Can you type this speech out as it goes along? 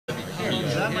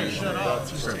that might shut off.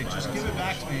 Just give it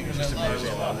back to me because I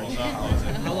love it.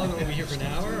 How long are we here for, an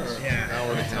hour? Or? Yeah. An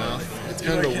hour and a half. It's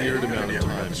kind of a weird amount of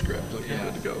time. Script, but you're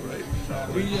good to go, right?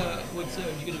 Are you going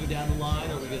to go down the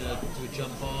line, or are we going to do a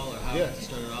jump ball, or how to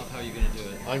start it off? How are you going to do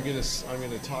it? I'm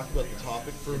gonna talk about the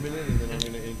topic for a minute, and then I'm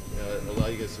gonna allow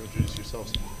you guys to introduce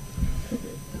yourselves.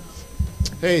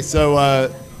 Hey,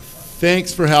 so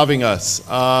thanks for having us.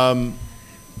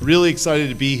 Really excited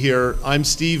to be here. I'm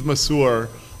Steve Masur.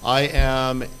 I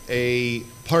am a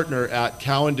partner at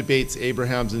Cowen Debates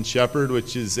Abrahams and Shepard,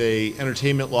 which is a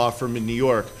entertainment law firm in New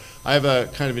York. I have a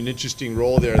kind of an interesting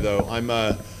role there, though. I'm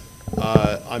a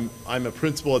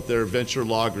principal at their venture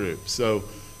law group. So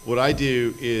what I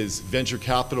do is venture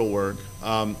capital work,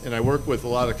 and I work with a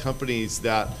lot of companies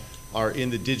that are in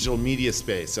the digital media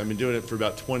space. I've been doing it for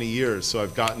about 20 years, so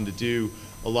I've gotten to do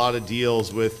a lot of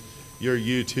deals with your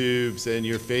YouTubes and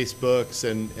your Facebooks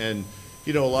and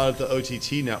you know, a lot of the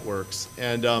OTT networks.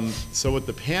 And so what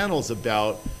the panel's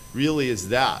about really is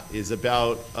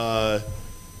about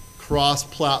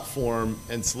cross-platform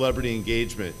and celebrity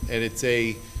engagement. And it's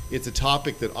a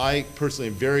topic that I personally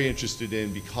am very interested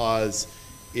in because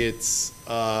it's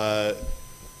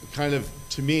kind of,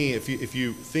 to me, if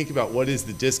you think about what is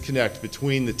the disconnect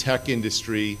between the tech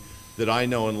industry that I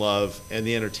know and love and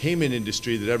the entertainment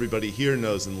industry that everybody here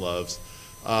knows and loves,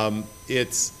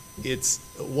 it's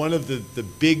one of the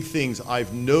big things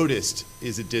I've noticed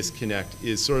is a disconnect,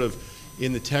 is sort of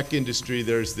in the tech industry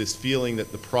there's this feeling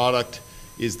that the product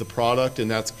is the product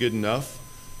and that's good enough.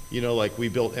 You know, like we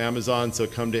built Amazon, so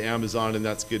come to Amazon and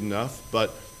that's good enough.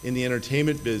 But in the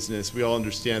entertainment business, we all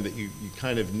understand that you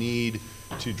kind of need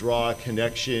to draw a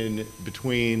connection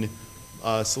between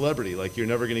celebrity. Like you're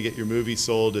never going to get your movie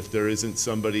sold if there isn't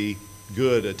somebody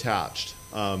good attached.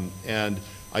 And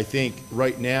I think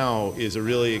right now is a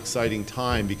really exciting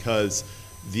time because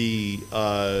the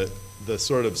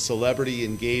sort of celebrity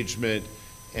engagement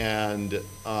and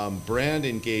brand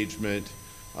engagement,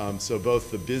 so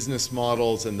both the business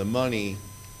models and the money,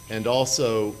 and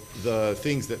also the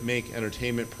things that make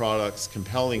entertainment products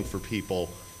compelling for people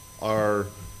are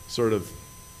sort of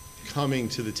coming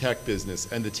to the tech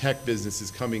business, and the tech business is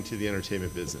coming to the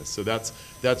entertainment business. So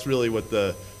that's really what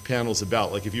the panel's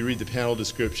about. Like if you read the panel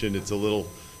description, it's a little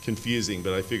confusing,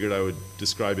 but I figured I would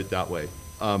describe it that way.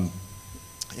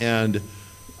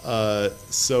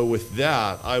 So with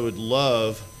that, I would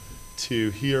love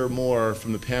to hear more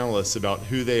from the panelists about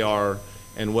who they are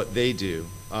and what they do.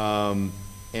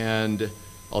 And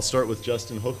I'll start with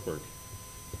Justin Hochberg.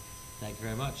 Thank you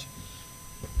very much.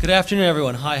 Good afternoon,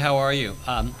 everyone. Hi, how are you?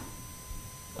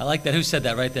 I like that. Who said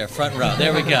that right there? Front row.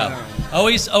 There we go.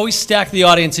 Always stack the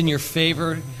audience in your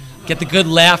favor. Get the good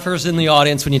laughers in the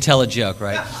audience when you tell a joke,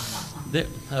 right?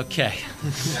 Okay.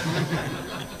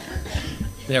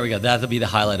 There we go. That'll be the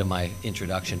highlight of my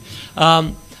introduction.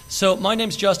 So my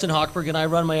name's Justin Hochberg, and I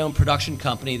run my own production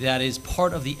company that is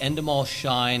part of the Endemol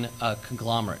Shine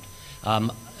conglomerate.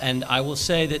 And I will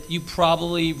say that you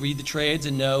probably read the trades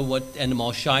and know what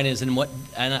Endemol Shine is, and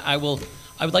I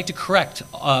would like to correct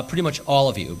pretty much all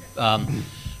of you,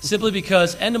 simply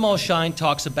because Endemol Shine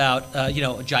talks about you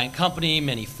know, a giant company,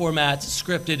 many formats,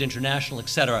 scripted, international,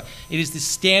 etc. It is the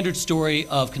standard story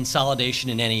of consolidation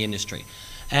in any industry,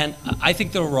 and I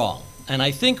think they're wrong. And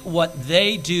I think what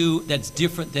they do that's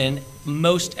different than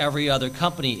most every other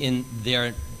company in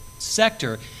their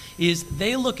sector is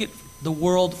they look at the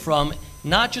world from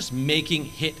not just making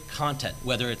hit content,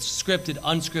 whether it's scripted,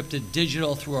 unscripted,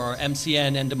 digital, through our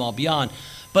MCN, Endemol Beyond,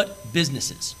 but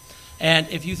businesses. And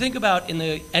if you think about in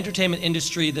the entertainment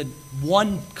industry, the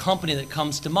one company that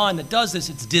comes to mind that does this,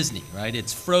 it's Disney, right?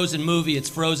 It's Frozen movie, it's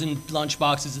Frozen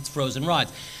lunchboxes, it's Frozen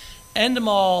rides.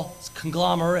 Endemol's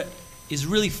conglomerate is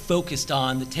really focused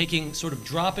on the taking, sort of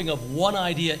dropping of one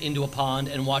idea into a pond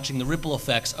and watching the ripple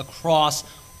effects across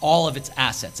all of its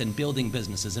assets and building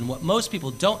businesses. And what most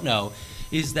people don't know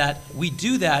is that we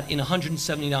do that in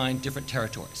 179 different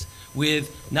territories,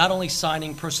 with not only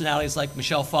signing personalities like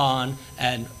Michelle Phan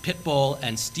and Pitbull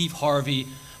and Steve Harvey,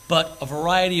 but a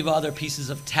variety of other pieces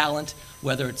of talent,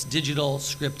 whether it's digital,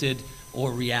 scripted,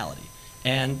 or reality.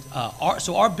 And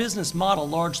so our business model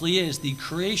largely is the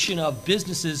creation of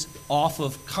businesses off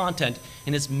of content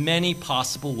in as many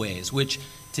possible ways, which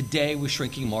today with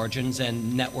shrinking margins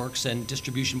and networks and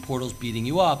distribution portals beating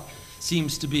you up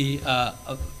seems to be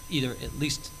either at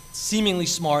least seemingly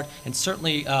smart and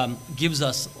certainly gives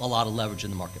us a lot of leverage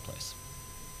in the marketplace.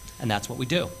 And that's what we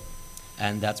do.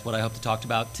 And that's what I hope to talk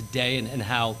about today and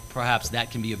how perhaps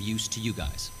that can be of use to you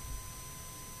guys.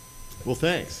 Well,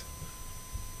 thanks.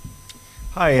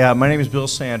 Hi, my name is Bill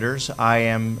Sanders.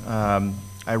 I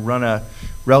run a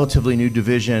relatively new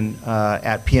division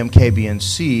at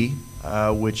PMK-BNC,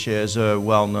 which is a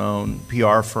well-known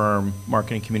PR firm,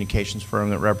 marketing communications firm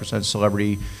that represents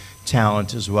celebrity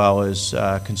talent as well as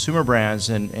consumer brands,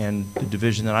 and the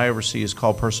division that I oversee is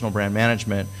called Personal Brand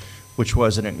Management, which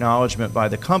was an acknowledgement by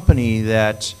the company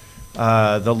that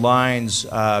the lines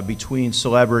between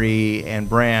celebrity and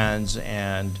brands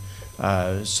and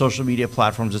social media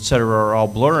platforms, et cetera, are all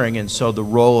blurring, and so the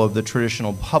role of the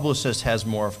traditional publicist has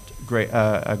morphed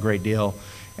a great deal.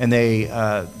 And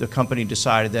the company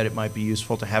decided that it might be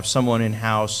useful to have someone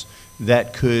in-house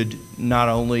that could not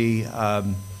only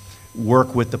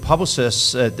work with the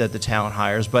publicists that the talent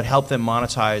hires, but help them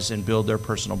monetize and build their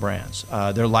personal brands,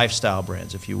 their lifestyle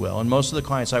brands, if you will. And most of the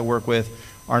clients I work with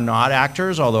are not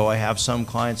actors, although I have some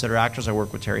clients that are actors. I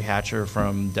work with Terry Hatcher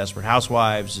from Desperate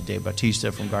Housewives, Dave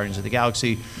Bautista from Guardians of the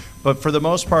Galaxy. But for the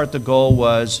most part, the goal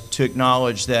was to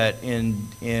acknowledge that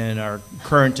in our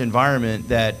current environment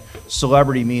that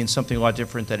celebrity means something a lot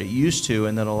different than it used to,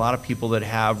 and that a lot of people that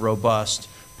have robust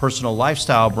personal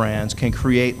lifestyle brands can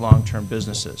create long-term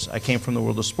businesses. I came from the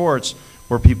world of sports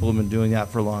where people have been doing that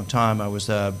for a long time. I was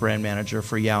a brand manager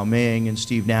for Yao Ming and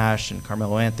Steve Nash and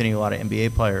Carmelo Anthony, a lot of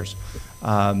NBA players.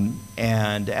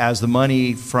 And as the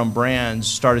money from brands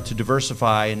started to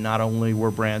diversify, and not only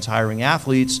were brands hiring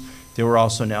athletes, they were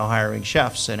also now hiring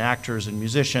chefs and actors and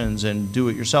musicians and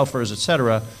do-it-yourselfers, et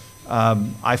cetera.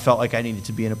 I felt like I needed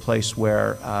to be in a place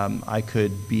where I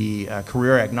could be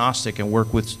career agnostic and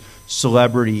work with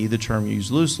celebrity, the term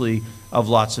used loosely, of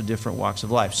lots of different walks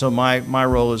of life. So my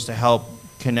role is to help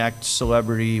connect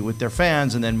celebrity with their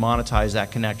fans and then monetize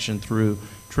that connection through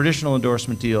traditional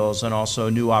endorsement deals and also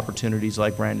new opportunities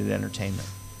like branded entertainment.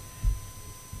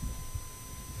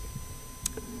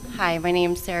 Hi, my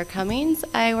name is Sarah Cummings.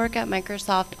 I work at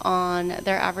Microsoft on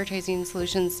their advertising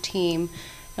solutions team.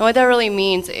 And what that really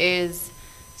means is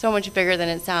so much bigger than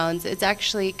it sounds. It's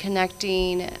actually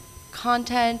connecting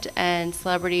content and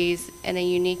celebrities in a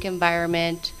unique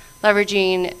environment,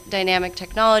 leveraging dynamic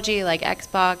technology like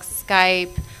Xbox,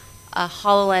 Skype,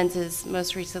 HoloLens is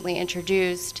most recently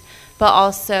introduced, but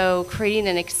also creating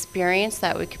an experience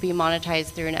that could be monetized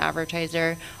through an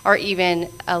advertiser or even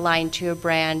aligned to a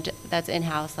brand that's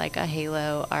in-house like a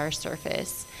Halo or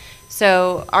Surface.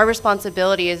 So our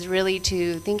responsibility is really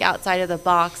to think outside of the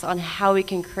box on how we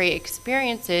can create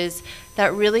experiences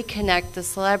that really connect the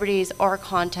celebrities or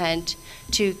content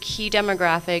to key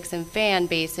demographics and fan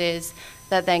bases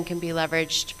that then can be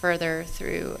leveraged further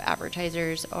through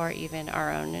advertisers or even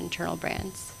our own internal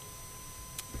brands.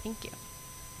 Thank you.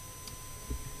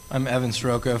 I'm Evan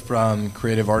Soroka from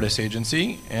Creative Artists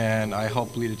Agency, and I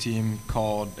help lead a team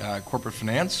called Corporate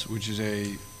Finance, which is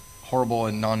a horrible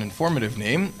and non-informative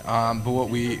name. But what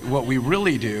we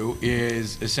really do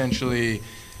is essentially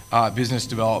business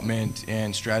development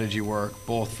and strategy work,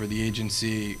 both for the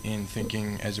agency in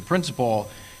thinking as a principal,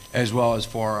 as well as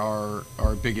for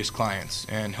our biggest clients,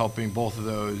 and helping both of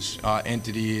those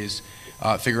entities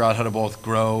figure out how to both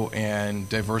grow and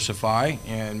diversify.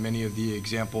 And many of the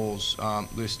examples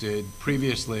listed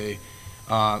previously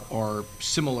are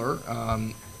similar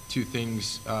to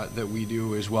things that we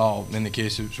do as well. In the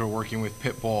case of sort of working with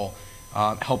Pitbull,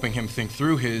 helping him think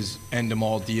through his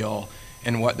Endemol deal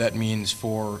and what that means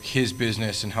for his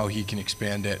business and how he can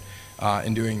expand it,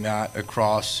 and doing that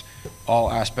across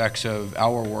all aspects of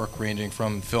our work, ranging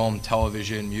from film,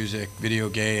 television, music, video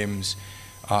games,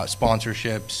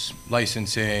 sponsorships,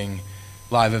 licensing,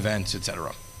 live events,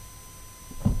 etc.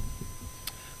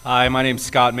 Hi, my name's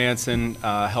Scott Manson.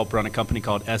 I help run a company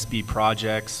called SB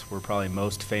Projects. We're probably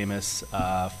most famous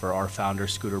for our founder,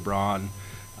 Scooter Braun,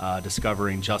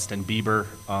 discovering Justin Bieber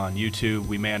on YouTube.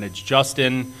 We manage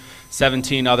Justin,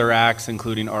 17 other acts,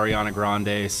 including Ariana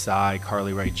Grande, Psy,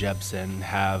 Carly Rae Jepsen,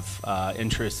 have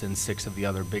interests in 6 of the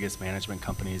other biggest management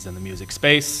companies in the music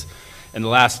space. In the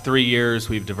last 3 years,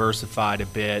 we've diversified a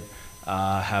bit,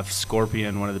 have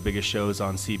Scorpion, one of the biggest shows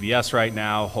on CBS right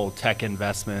now, hold tech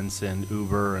investments in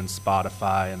Uber and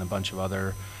Spotify and a bunch of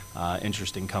other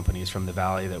interesting companies from the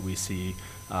Valley that we see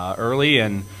early.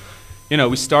 And you know,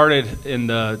 we started in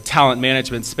the talent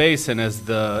management space, and as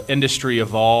the industry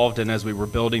evolved and as we were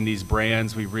building these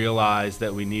brands, we realized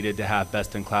that we needed to have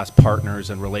best-in-class partners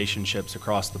and relationships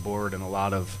across the board in a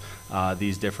lot of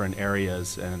these different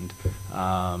areas. And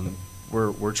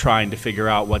we're trying to figure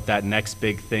out what that next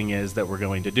big thing is that we're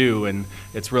going to do. And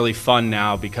it's really fun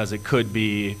now because it could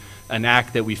be an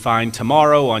act that we find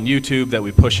tomorrow on YouTube that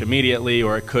we push immediately,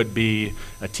 or it could be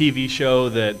a TV show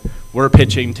that we're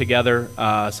pitching together.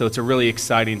 So it's a really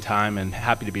exciting time, and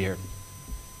happy to be here.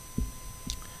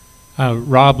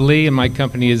 Rob Lee, and my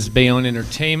company is Bayonne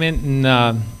Entertainment,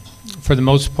 and for the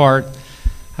most part,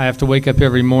 I have to wake up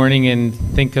every morning and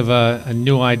think of a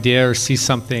new idea or see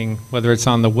something, whether it's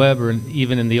on the web or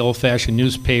even in the old-fashioned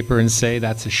newspaper, and say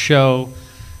that's a show,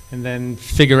 and then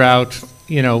figure out,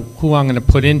 who I'm going to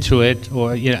put into it,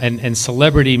 or and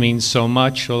celebrity means so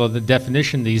much. Although the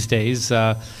definition these days,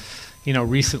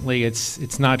 recently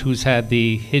it's not who's had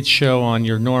the hit show on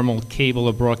your normal cable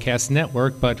or broadcast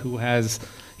network, but who has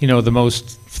the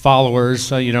most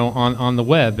followers, on the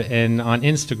web and on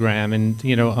Instagram and,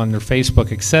 on their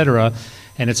Facebook, et cetera.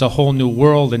 And it's a whole new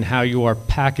world in how you are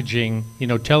packaging,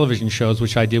 television shows,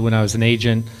 which I did when I was an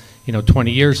agent,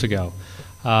 20 years ago.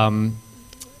 From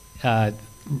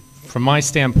my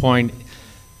standpoint,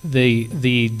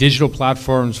 the digital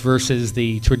platforms versus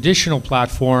the traditional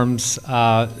platforms,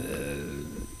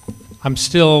 I'm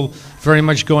still very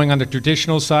much going on the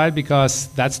traditional side because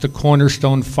that's the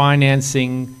cornerstone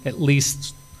financing, at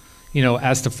least,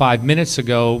 as to 5 minutes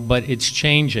ago, but it's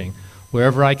changing.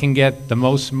 Wherever I can get the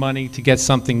most money to get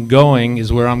something going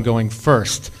is where I'm going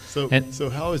first. So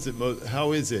how is it?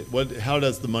 How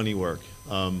does the money work?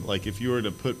 Like if you were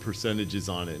to put percentages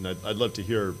on it, and I'd love to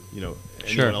hear, anyone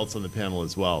Sure. else on the panel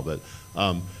as well, but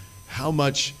how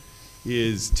much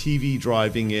is TV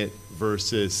driving it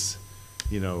versus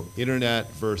internet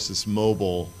versus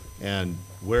mobile, and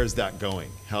where's that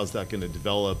going? How's that going to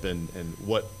develop, and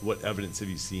what evidence have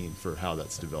you seen for how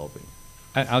that's developing?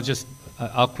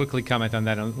 I'll quickly comment on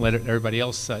that and let everybody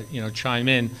else, chime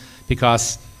in,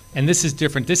 because, and this is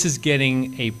different. This is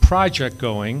getting a project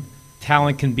going.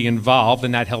 Talent can be involved,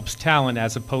 and that helps talent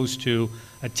as opposed to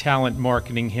a talent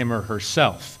marketing him or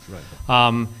herself.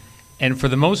 Right. And for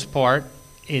the most part,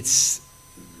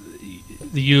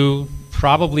 you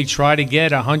probably try to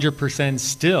get 100%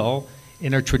 still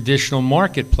in a traditional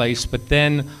marketplace, but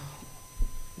then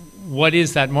what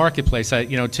is that marketplace?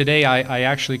 Today I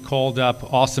actually called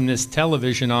up Awesomeness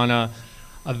Television on a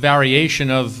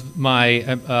variation of my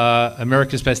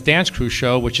America's Best Dance Crew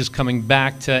show, which is coming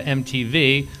back to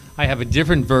MTV. I have a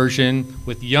different version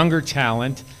with younger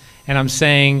talent, and I'm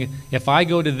saying if I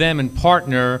go to them and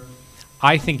partner,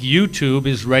 I think YouTube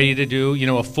is ready to do,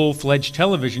 a full-fledged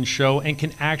television show and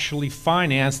can actually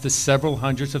finance the several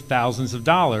hundreds of thousands of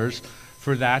dollars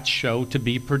for that show to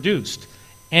be produced.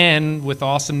 And with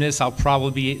Awesomeness,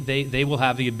 they will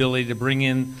have the ability to bring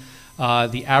in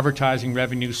the advertising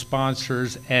revenue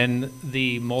sponsors and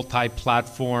the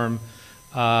multi-platform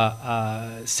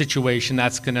situation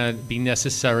that's going to be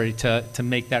necessary to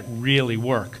make that really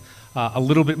work. A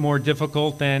little bit more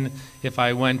difficult than if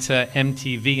I went to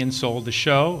MTV and sold the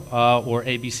show, or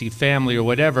ABC Family or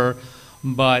whatever,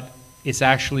 but it's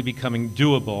actually becoming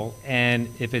doable.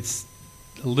 And if it's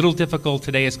a little difficult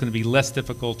today, it's going to be less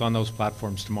difficult on those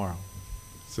platforms tomorrow.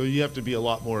 So you have to be a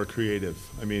lot more creative.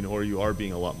 Or you are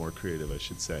being a lot more creative, I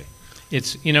should say.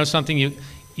 It's something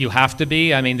you have to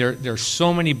be. There's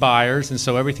so many buyers, and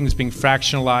so everything's being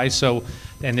fractionalized.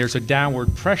 And there's a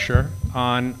downward pressure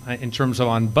in terms of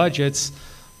on budgets,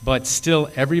 but still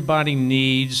everybody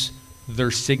needs their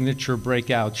signature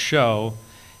breakout show.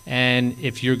 And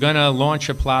if you're going to launch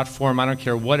a platform, I don't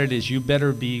care what it is, you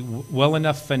better be well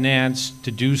enough financed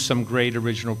to do some great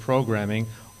original programming,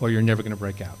 or you're never going to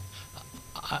break out.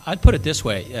 I'd put it this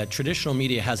way. Traditional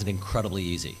media has it incredibly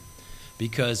easy,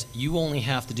 because you only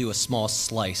have to do a small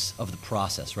slice of the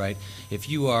process, right? If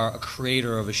you are a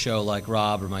creator of a show like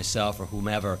Rob or myself or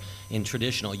whomever in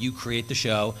traditional, you create the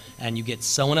show and you get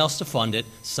someone else to fund it,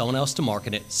 someone else to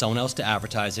market it, someone else to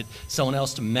advertise it, someone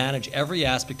else to manage every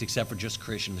aspect except for just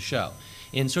creation of the show.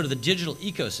 In sort of the digital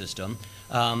ecosystem,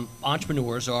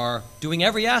 entrepreneurs are doing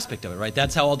every aspect of it, right?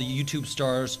 That's how all the YouTube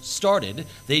stars started.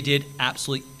 They did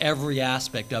absolutely every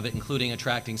aspect of it, including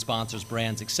attracting sponsors,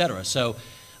 brands, etc. So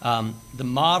the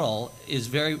model is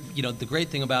very, the great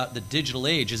thing about the digital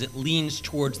age is it leans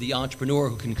towards the entrepreneur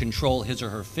who can control his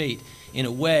or her fate in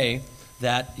a way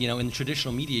that, in the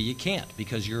traditional media you can't,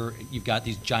 because you've got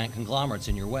these giant conglomerates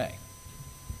in your way.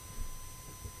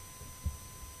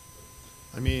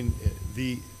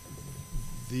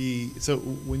 So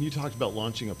when you talked about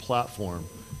launching a platform,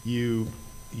 you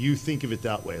think of it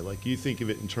that way, like you think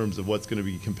of it in terms of what's going to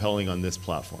be compelling on this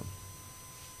platform.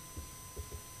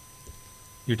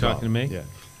 You're talking to me? Yeah.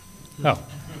 Oh,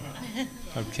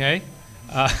 okay.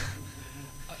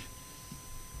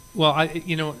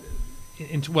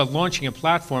 Launching a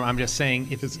platform, I'm just saying,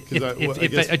 if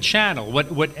a channel,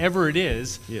 whatever it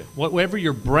is, yeah. Whatever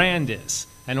your brand is,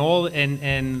 and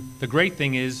the great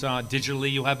thing is,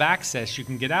 digitally you have access, you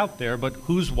can get out there, but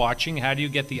who's watching? How do you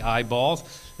get the eyeballs?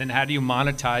 Then how do you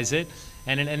monetize it?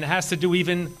 And it has to do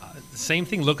even the same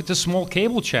thing. Look at the small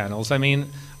cable channels. Are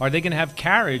they going to have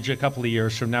carriage a couple of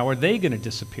years from now? Are they going to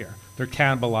disappear? They're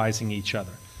cannibalizing each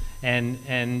other.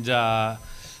 and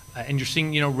you're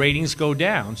seeing, you know, ratings go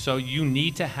down. So you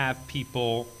need to have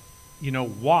people, you know,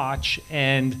 watch,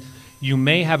 and you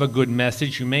may have a good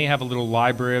message, you may have a little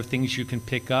library of things you can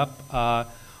pick up,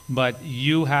 but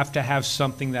you have to have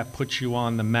something that puts you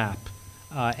on the map.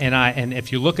 And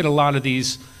if you look at a lot of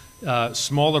these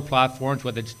smaller platforms,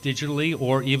 whether it's digitally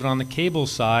or even on the cable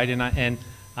side, and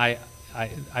I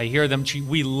hear them, "Gee,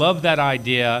 we love that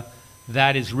idea,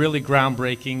 that is really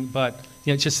groundbreaking, but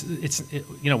you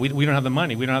know, we don't have the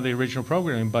money, we don't have the original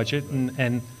programming budget,"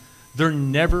 and they're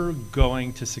never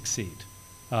going to succeed.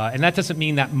 And that doesn't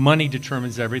mean that money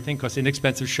determines everything, because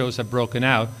inexpensive shows have broken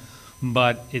out,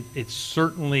 but it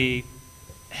certainly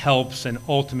helps and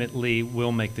ultimately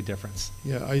will make the difference.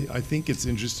 Yeah, I think it's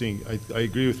interesting. I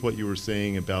agree with what you were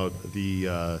saying about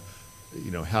the,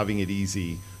 you know, having it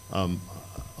easy.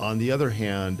 On the other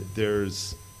hand,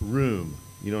 there's room,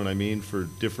 you know what I mean, for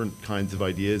different kinds of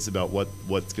ideas about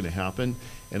what's going to happen.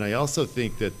 And I also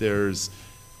think that there's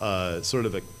sort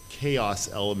of a chaos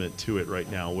element to it right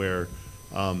now, where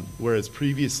whereas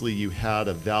previously you had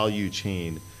a value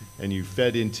chain and you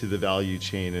fed into the value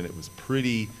chain and it was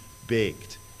pretty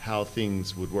baked how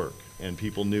things would work, and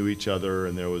people knew each other,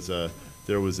 and there was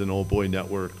an old boy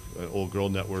network, an old girl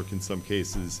network in some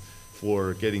cases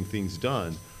for getting things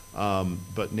done.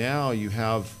 But now you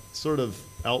have sort of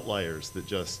outliers that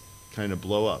just kind of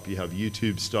blow up. You have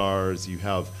YouTube stars, you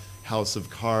have House of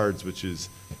Cards, which is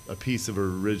a piece of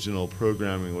original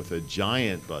programming with a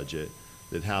giant budget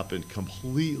that happened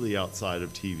completely outside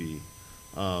of TV.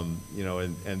 You know,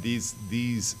 and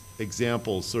these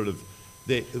examples sort of,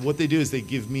 what they do is they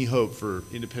give me hope for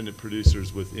independent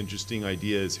producers with interesting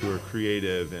ideas who are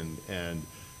creative and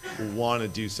want to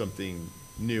do something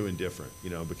new and different, you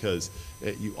know, because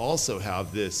you also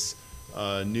have this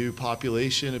new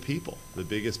population of people, the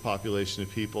biggest population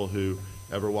of people who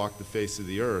ever walked the face of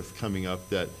the earth coming up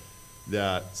that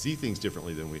see things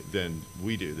differently than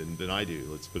we do, than I do.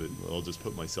 Let's put it, I'll just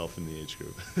put myself in the age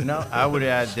group. No, I would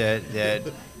add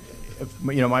that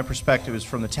you know, my perspective is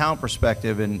from the talent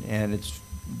perspective, and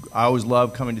I always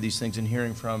love coming to these things and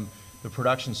hearing from the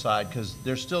production side, because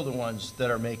they're still the ones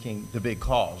that are making the big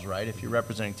calls, right? If you're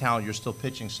representing talent, you're still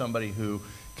pitching somebody who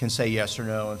can say yes or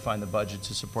no and find the budget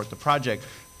to support the project.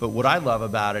 But what I love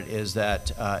about it is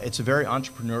that it's a very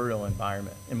entrepreneurial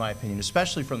environment, in my opinion,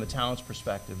 especially from the talent's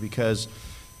perspective, because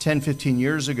 10, 15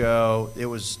 years ago, it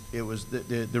was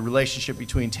the relationship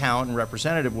between talent and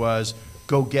representative was,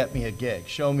 go get me a gig,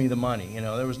 show me the money. You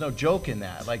know, there was no joke in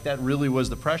that. Like, that really was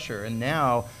the pressure. And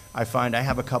now I find I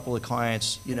have a couple of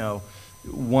clients, you know,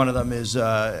 one of them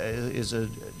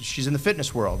she's in the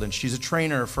fitness world, and she's a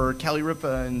trainer for Kelly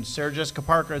Ripa and Sarah Jessica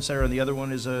Parker, et cetera. And the other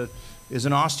one is an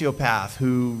osteopath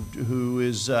who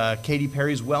is Katy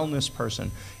Perry's wellness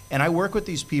person. And I work with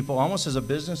these people almost as a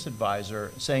business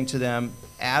advisor, saying to them,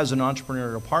 as an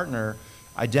entrepreneurial partner,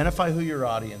 identify who your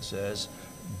audience is,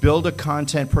 build a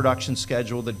content production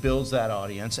schedule that builds that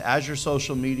audience. As your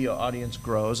social media audience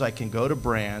grows, I can go to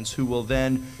brands who will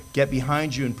then get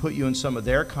behind you and put you in some of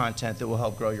their content that will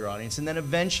help grow your audience. And then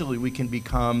eventually we can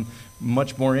become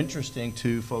much more interesting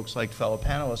to folks like fellow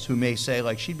panelists who may say,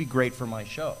 like, she'd be great for my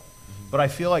show. But I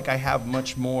feel like I have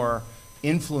much more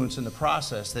influence in the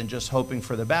process than just hoping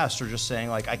for the best, or just saying,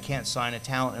 like, I can't sign a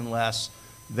talent unless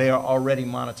they are already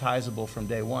monetizable from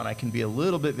day one. I can be a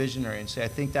little bit visionary and say, I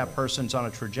think that person's on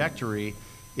a trajectory.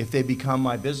 If they become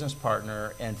my business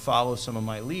partner and follow some of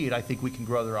my lead, I think we can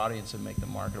grow their audience and make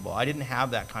them marketable. I didn't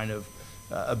have that kind of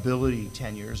ability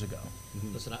 10 years ago.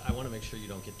 Listen, I want to make sure you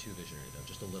don't get too visionary, though,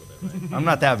 just a little bit, right? I'm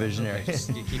not that visionary. Okay,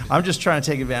 I'm just trying to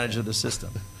take advantage of the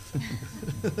system.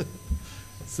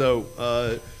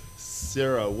 So,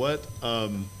 Sarah,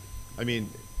 I mean,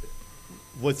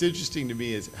 what's interesting to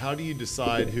me is, how do you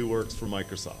decide who works for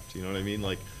Microsoft? You know what I mean?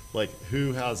 Like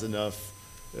who has enough,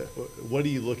 what are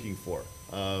you looking for?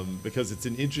 Because it's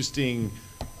an interesting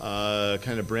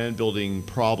kind of brand building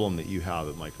problem that you have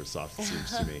at Microsoft, it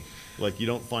seems to me. Like, you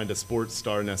don't find a sports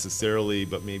star necessarily,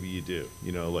 but maybe you do,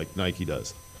 you know, like Nike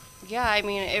does. Yeah, I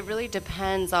mean, it really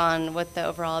depends on what the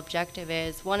overall objective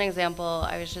is. One example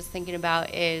I was just thinking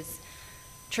about is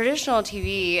traditional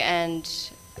TV and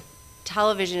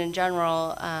television in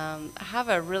general have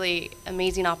a really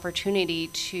amazing opportunity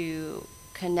to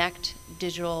connect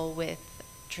digital with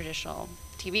traditional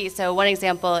TV. So one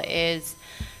example is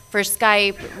for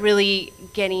Skype, really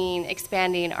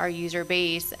expanding our user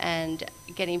base and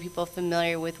getting people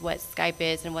familiar with what Skype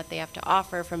is and what they have to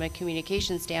offer from a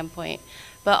communication standpoint.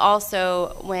 But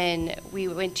also, when we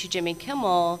went to Jimmy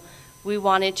Kimmel, we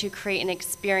wanted to create an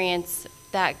experience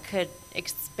that could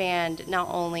expand not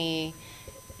only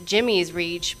Jimmy's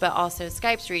reach, but also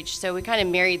Skype's reach. So we kind of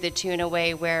married the two in a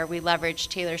way where we leveraged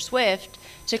Taylor Swift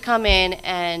to come in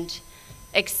and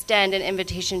extend an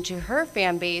invitation to her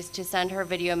fan base to send her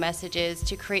video messages,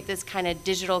 to create this kind of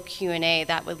digital Q&A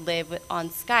that would live on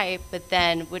Skype, but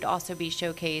then would also be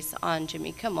showcased on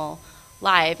Jimmy Kimmel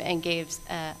Live, and gave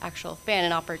an actual fan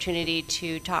an opportunity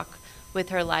to talk with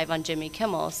her live on Jimmy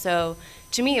Kimmel. So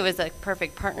to me, it was a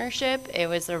perfect partnership. It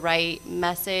was the right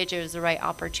message. It was the right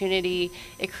opportunity.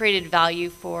 It created value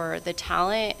for the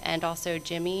talent and also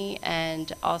Jimmy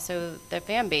and also the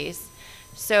fan base.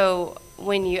 So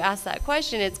when you ask that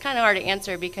question, it's kind of hard to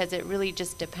answer because it really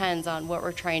just depends on what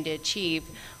we're trying to achieve.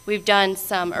 We've done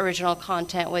some original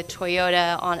content with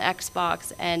Toyota on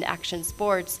Xbox and Action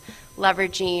Sports,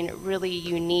 leveraging really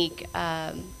unique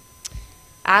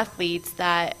athletes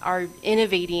that are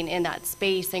innovating in that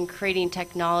space and creating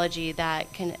technology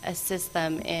that can assist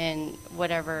them in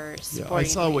whatever sport. I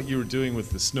saw what you were doing with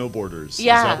the snowboarders.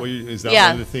 Yeah. Is that Yeah.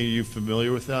 one of the things? Are you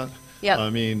familiar with that? Yep. I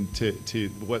mean,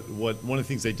 one of the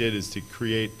things they did is to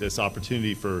create this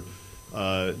opportunity for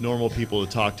normal people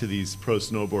to talk to these pro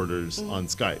snowboarders on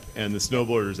Skype, and the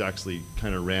snowboarders actually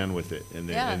kind of ran with it, and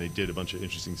they did a bunch of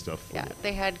interesting stuff for Yeah, you.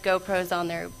 they had GoPros on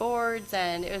their boards,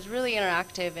 and it was really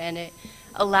interactive, and it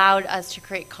allowed us to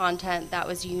create content that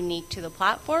was unique to the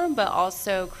platform, but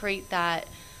also create that,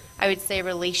 I would say,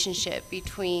 relationship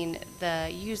between the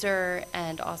user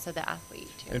and also the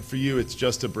athlete, too. And for you, it's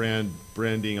just a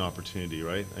branding opportunity,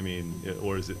 right? I mean,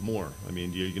 or is it more? I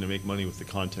mean, you're going to make money with the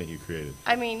content you created.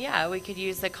 I mean, yeah, we could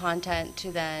use the content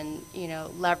to then,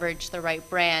 leverage the right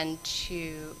brand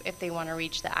to, if they want to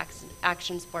reach the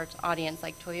action sports audience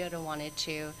like Toyota wanted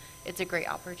to, it's a great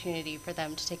opportunity for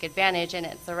them to take advantage, and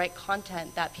it's the right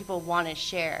content that people want to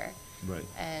share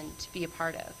and be a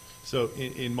part of. So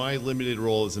in my limited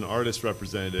role as an artist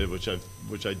representative,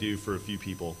 which I do for a few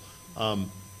people,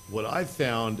 what I've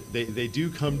found, they do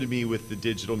come to me with the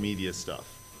digital media stuff.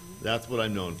 That's what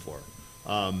I'm known for.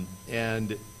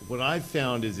 And what I've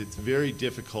found is it's very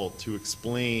difficult to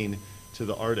explain to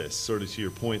the artists, sort of to your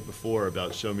point before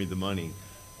about show me the money,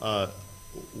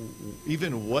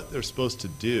 even what they're supposed to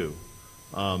do,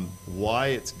 why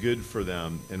it's good for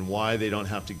them, and why they don't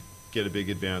have to get a big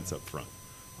advance up front.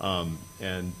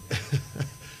 And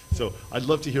so I'd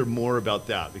love to hear more about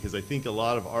that, because I think a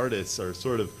lot of artists are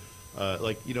sort of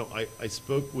I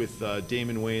spoke with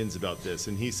Damon Wayans about this,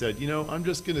 and he said, I'm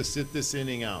just going to sit this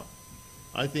inning out.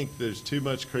 I think there's too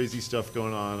much crazy stuff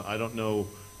going on. I don't know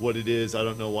what it is. I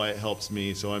don't know why it helps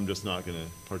me, so I'm just not going to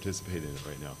participate in it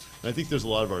right now. And I think there's a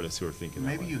lot of artists who are thinking that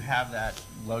Maybe way. you have that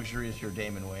luxury as your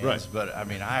Damon Wayans, Right. but I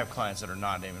mean, I have clients that are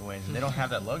not Damon Wayans, and they don't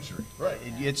have that luxury. Right.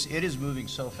 It is moving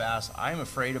so fast. I'm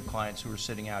afraid of clients who are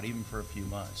sitting out even for a few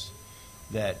months.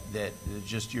 That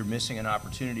just you're missing an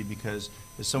opportunity, because,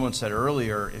 as someone said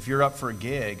earlier, if you're up for a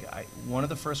gig, one of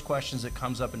the first questions that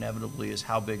comes up inevitably is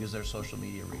how big is their social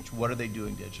media reach? What are they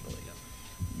doing digitally?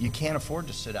 You can't afford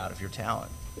to sit out if you're talent.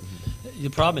 The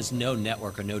problem is no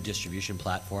network or no distribution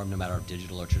platform, no matter if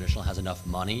digital or traditional, has enough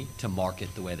money to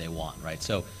market the way they want, right?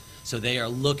 So they are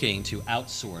looking to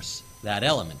outsource that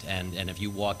element. And if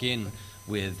you walk in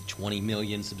with 20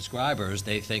 million subscribers,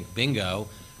 they think, bingo,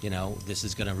 this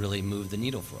is going to really move the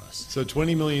needle for us. So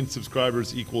 20 million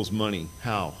subscribers equals money.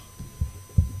 How?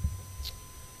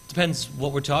 Depends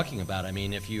what we're talking about. I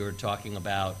mean, if you're talking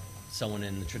about someone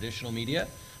in the traditional media,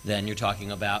 then you're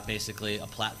talking about basically a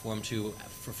platform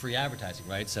for free advertising,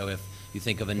 right? So if you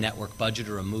think of a network budget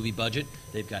or a movie budget,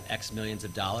 they've got X millions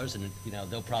of dollars, and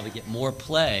they'll probably get more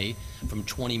play from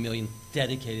 20 million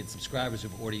dedicated subscribers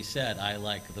who've already said, I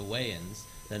like the Wayans,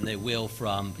 than they will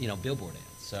from billboard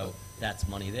ads. So that's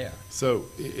money there. So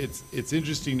it's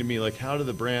interesting to me, like, how do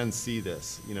the brands see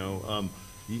this?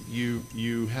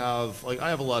 You have, like, I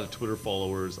have a lot of Twitter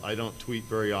followers. I don't tweet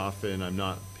very often. I'm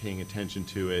not paying attention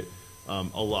to it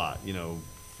a lot,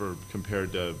 for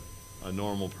compared to a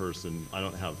normal person. I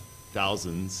don't have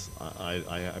thousands.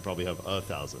 I probably have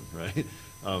 1,000, right?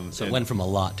 So it went from a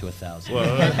lot to 1,000.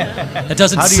 Well, That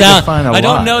doesn't How do you sound. define a I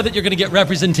don't lot? know that you're going to get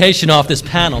representation off this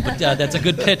panel, but that's a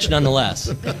good pitch nonetheless.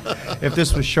 If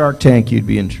this was Shark Tank, you'd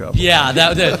be in trouble.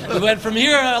 Yeah, we went from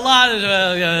here a lot.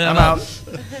 I'm out.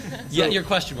 Yeah, your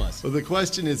question was. Well, the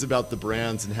question is about the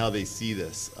brands and how they see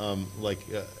this.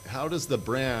 How does the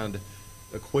brand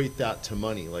equate that to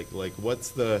money? Like what's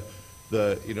the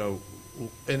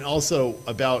and also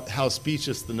about how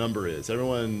specious the number is.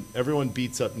 Everyone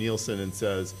beats up Nielsen and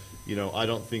says, I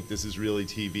don't think this is really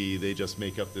TV. They just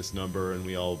make up this number, and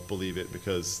we all believe it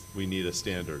because we need a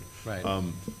standard. Right.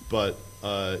 But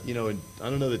I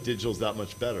don't know that digital's that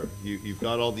much better. You've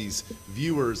got all these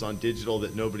viewers on digital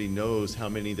that nobody knows how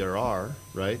many there are,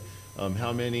 right?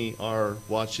 How many are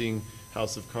watching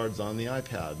House of Cards on the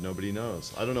iPad? Nobody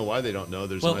knows. I don't know why they don't know.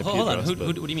 There's Well, an IP hold on. address,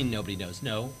 What do you mean nobody knows?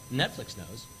 No, Netflix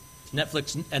knows.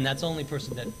 Netflix, and that's the only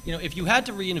person that, if you had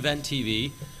to reinvent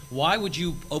TV, why would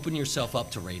you open yourself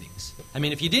up to ratings? I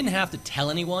mean, if you didn't have to tell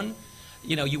anyone,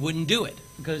 you wouldn't do it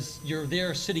because you're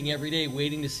there sitting every day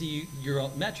waiting to see your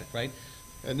own metric, right?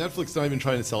 And Netflix not even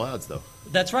trying to sell ads, though.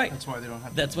 That's right. That's why they don't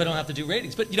have. That's why they don't have to do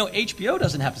ratings. But HBO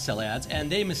doesn't have to sell ads,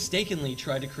 and they mistakenly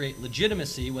tried to create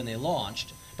legitimacy when they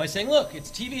launched by saying, "Look,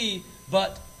 it's TV,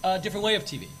 but a different way of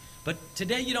TV." But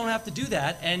today you don't have to do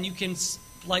that, and you can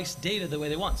splice data the way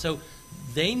they want. So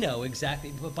they know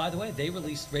exactly. But by the way, they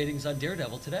released ratings on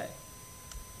Daredevil today,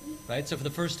 right? So for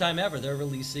the first time ever, they're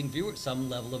releasing some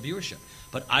level of viewership.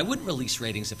 But I wouldn't release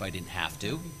ratings if I didn't have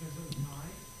to.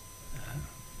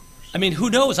 I mean, who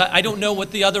knows? I don't know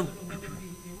what the other.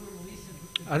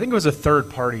 I think it was a third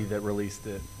party that released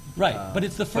it. Right, but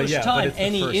it's the first but time it's the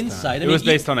any first insight. time. I It mean, was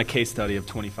based on a case study of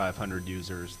 2,500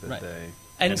 users that Right. they.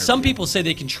 And some interviewed. people say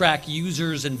they can track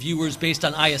users and viewers based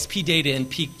on ISP data and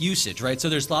peak usage, right? So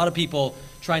there's a lot of people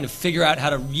trying to figure out how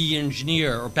to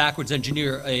re-engineer or backwards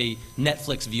engineer a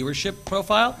Netflix viewership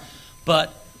profile.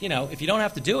 But, if you don't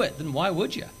have to do it, then why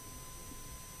would you?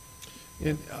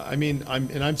 And I mean,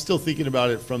 I'm still thinking about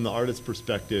it from the artist's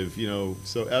perspective.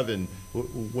 So Evan,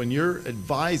 when you're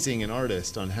advising an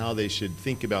artist on how they should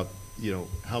think about,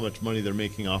 how much money they're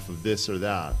making off of this or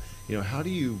that, how do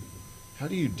you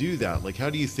do that? Like, how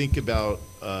do you think about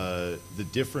the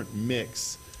different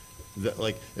mix that,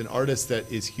 like, an artist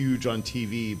that is huge on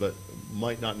TV but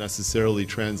might not necessarily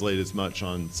translate as much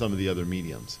on some of the other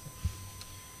mediums?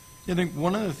 I think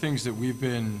one of the things that we've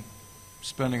been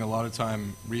spending a lot of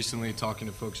time recently talking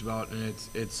to folks about, and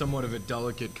it's somewhat of a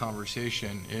delicate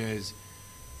conversation, is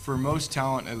for most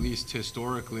talent, at least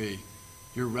historically,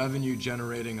 your revenue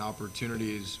generating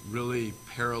opportunities really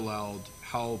paralleled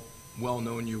how well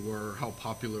known you were, how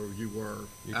popular you were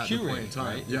Your at Q the point in rate, time.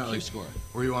 right? Your Q score.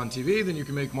 Were you on TV, then you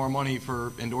can make more money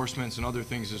for endorsements and other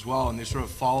things as well, and they sort of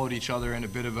followed each other in a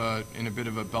bit of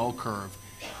a bell curve.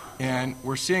 And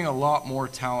we're seeing a lot more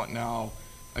talent now,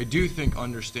 I do think,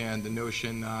 understand the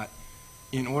notion that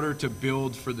in order to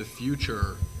build for the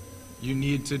future, you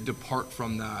need to depart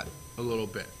from that a little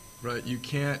bit, right? You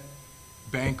can't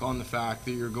bank on the fact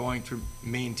that you're going to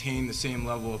maintain the same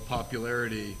level of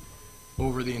popularity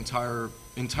over the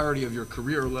entirety of your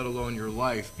career, let alone your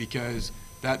life, because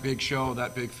that big show,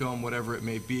 that big film, whatever it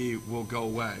may be, will go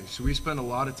away. So we spend a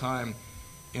lot of time,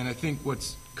 and I think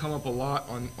what's come up a lot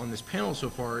on this panel so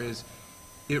far is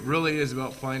it really is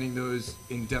about finding those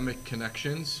endemic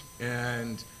connections,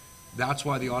 and that's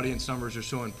why the audience numbers are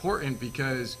so important,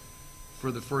 because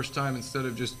for the first time, instead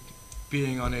of just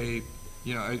being on a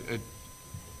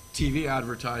TV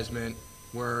advertisement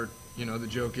where the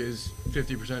joke is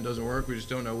 50% doesn't work, we just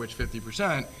don't know which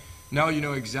 50%, now you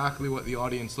know exactly what the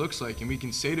audience looks like, and we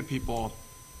can say to people,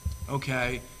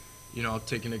 okay, I'll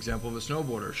take an example of a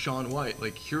snowboarder, Shaun White,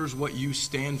 like, here's what you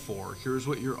stand for, here's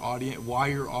what why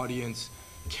your audience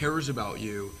cares about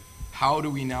you. How do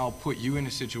we now put you in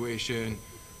a situation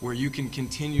where you can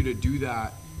continue to do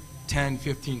that 10,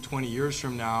 15, 20 years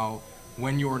from now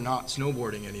when you're not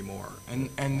snowboarding anymore?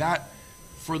 And that,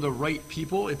 for the right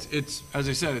people, it's as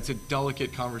I said, it's a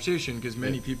delicate conversation, because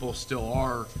many people still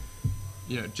are,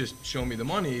 just show me the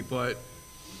money, but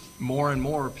more and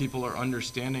more people are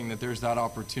understanding that there's that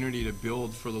opportunity to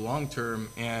build for the long term,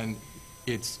 and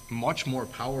it's much more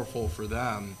powerful for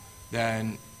them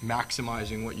than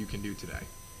maximizing what you can do today.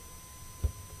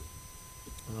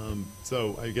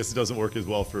 So I guess it doesn't work as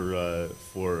well for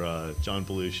John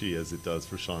Belushi as it does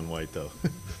for Shaun White, though.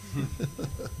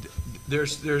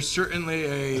 There's certainly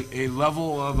a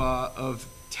level of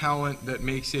talent that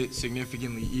makes it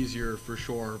significantly easier, for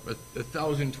sure. But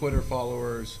 1,000 Twitter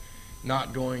followers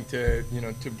not going to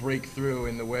break through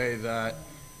in the way that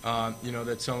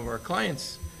that some of our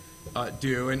clients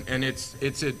do, and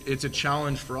it's a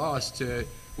challenge for us to.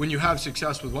 When you have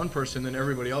success with one person, then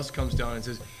everybody else comes down and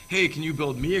says, hey, can you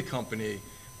build me a company?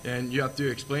 And you have to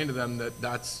explain to them that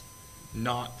that's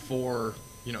not for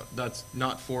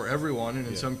everyone. And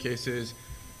in some cases,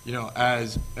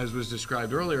 as was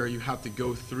described earlier, you have to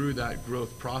go through that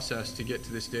growth process to get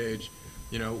to the stage,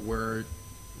 where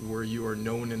you are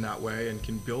known in that way and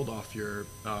can build off your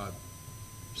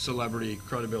celebrity,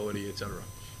 credibility, et cetera.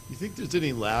 You think there's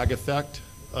any lag effect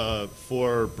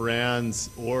for brands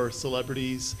or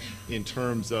celebrities in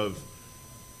terms of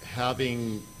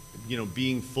having,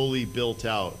 being fully built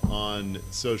out on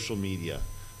social media?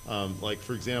 Like,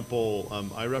 for example,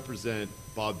 I represent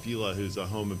Bob Vila, who's a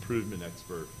home improvement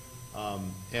expert.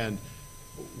 And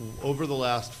over the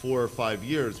last 4 or 5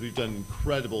 years, we've done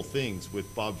incredible things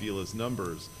with Bob Vila's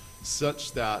numbers,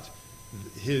 such that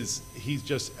he's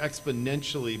just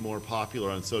exponentially more popular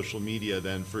on social media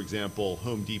than, for example,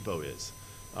 Home Depot is.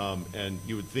 And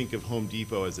you would think of Home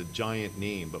Depot as a giant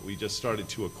name, but we just started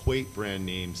to equate brand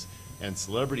names and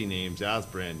celebrity names as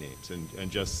brand names,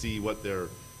 and just see what their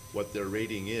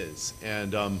rating is.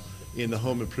 And in the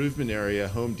home improvement area,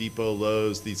 Home Depot,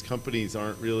 Lowe's, these companies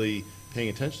aren't really paying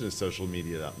attention to social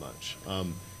media that much.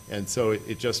 And so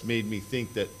it just made me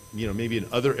think that, maybe in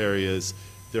other areas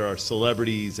there are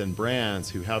celebrities and brands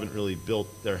who haven't really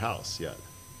built their house yet.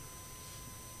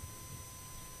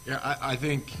 Yeah, I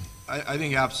think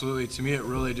absolutely. To me, it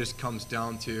really just comes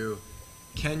down to,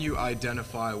 can you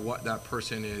identify what that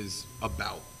person is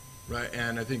about, right?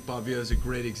 And I think Bob Vila is a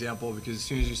great example, because as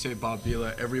soon as you say Bob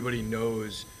Vila, everybody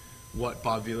knows what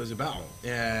Bob Vila is about.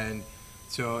 And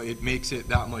so it makes it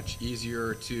that much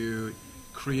easier to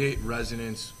create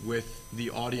resonance with the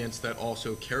audience that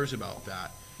also cares about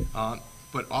that.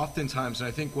 But oftentimes, and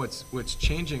I think what's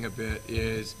changing a bit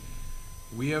is,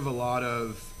 we have a lot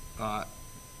of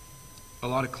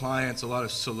clients, a lot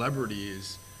of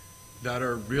celebrities that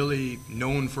are really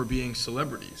known for being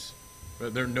celebrities.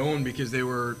 Right? They're known because they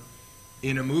were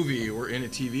in a movie or in a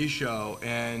TV show,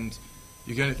 and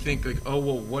you're going to think like, oh,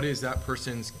 well, what is that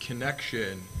person's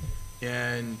connection?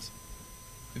 And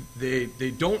they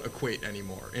don't equate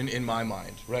anymore in my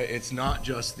mind, right? It's not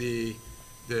just the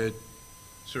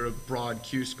sort of broad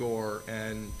Q score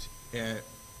and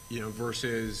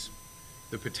versus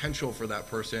the potential for that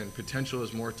person. Potential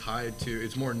is more tied to,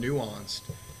 it's more nuanced,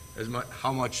 as much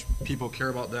how much people care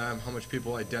about them, how much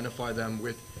people identify them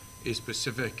with a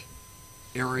specific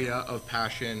area of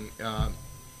passion,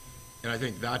 and I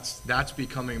think that's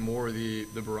becoming more the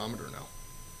barometer now.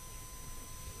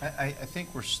 I think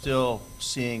we're still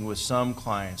seeing with some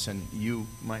clients, and you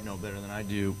might know better than I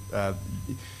do,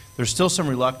 there's still some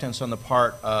reluctance on the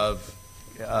part of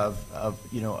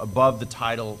above the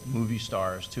title movie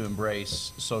stars to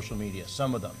embrace social media.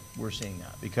 Some of them, we're seeing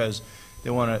that, because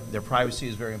their privacy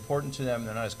is very important to them.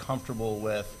 They're not as comfortable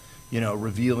with,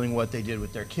 revealing what they did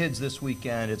with their kids this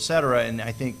weekend, et cetera. And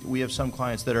I think we have some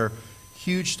clients that are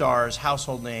huge stars,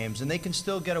 household names, and they can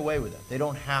still get away with it. They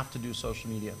don't have to do social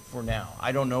media for now.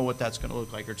 I don't know what that's going to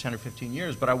look like in 10 or 15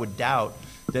 years, but I would doubt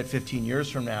that 15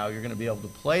 years from now you're going to be able to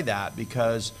play that,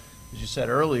 because, as you said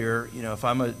earlier, if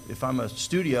I'm a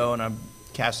studio and I'm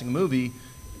casting a movie,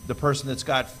 the person that's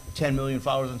got 10 million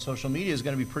followers on social media is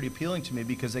going to be pretty appealing to me,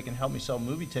 because they can help me sell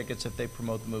movie tickets if they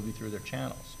promote the movie through their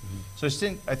channels. Mm-hmm.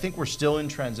 So I think we're still in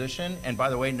transition. And by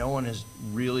the way, no one has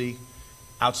really,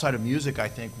 outside of music, I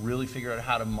think, really figured out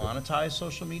how to monetize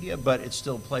social media, but it's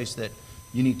still a place that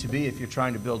you need to be if you're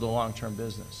trying to build a long-term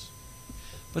business.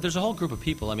 But there's a whole group of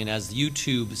people. I mean, as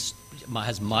YouTube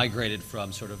has migrated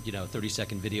from sort of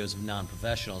 30-second videos of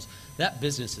non-professionals, that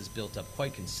business has built up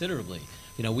quite considerably.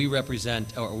 We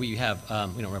represent, or we have,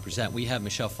 we don't represent. We have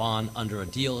Michelle Phan under a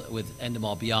deal with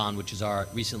Endemol Beyond, which is our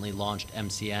recently launched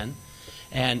MCN.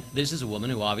 And this is a woman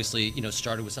who obviously,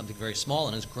 started with something very small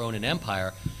and has grown an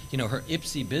empire. Her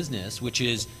Ipsy business, which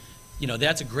is,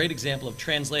 that's a great example of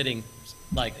translating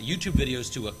like YouTube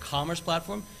videos to a commerce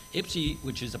platform. Ipsy,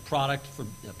 which is a product for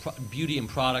beauty and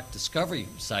product discovery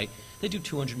site, they do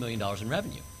 $200 million in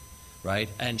revenue, right?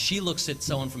 And she looks at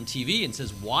someone from TV and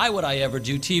says, why would I ever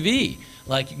do TV?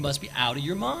 Like, you must be out of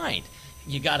your mind.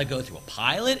 You got to go through a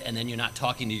pilot, and then you're not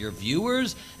talking to your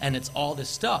viewers, and it's all this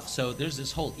stuff. So there's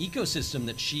this whole ecosystem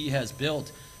that she has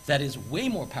built that is way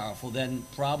more powerful than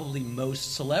probably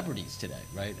most celebrities today,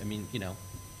 right? I mean, So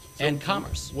and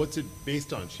commerce. What's it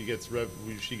based on? She gets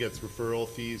referral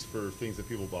fees for things that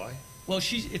people buy? Well,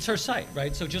 it's her site,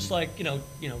 right? So just like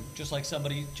just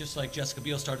like Jessica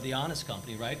Biel started the Honest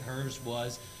Company, right? Hers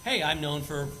was, hey, I'm known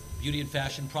for beauty and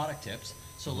fashion product tips,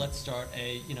 so let's start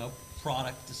a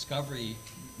product discovery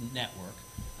network.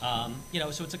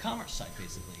 So it's a commerce site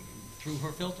basically through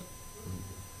her filter,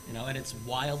 and it's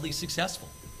wildly successful.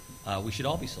 We should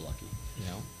all be so lucky,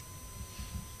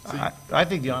 I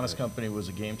think the Honest Company was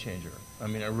a game changer. I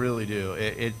mean, I really do.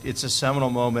 It's a seminal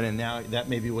moment, and now that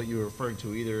may be what you were referring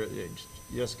to. Either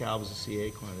Jessica Alba's a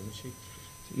CA client, isn't she?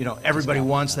 Everybody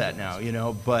wants that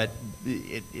now. But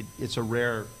it's a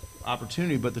rare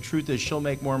opportunity. But the truth is, she'll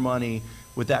make more money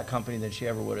with that company than she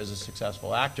ever would as a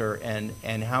successful actor.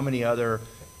 And how many other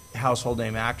household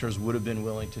name actors would have been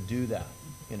willing to do that?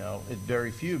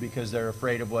 Very few, because they're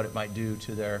afraid of what it might do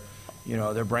to their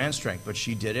brand strength. But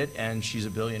she did it, and she's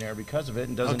a billionaire because of it,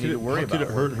 and doesn't need to worry about it. How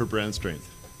could it hurt her brand strength?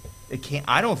 it can't.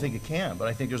 I don't think it can, but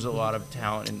I think there's a lot of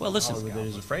talent in Well, listen, Hollywood that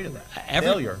is afraid of that. every-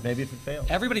 Failure, maybe if it fails.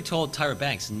 Everybody told Tyra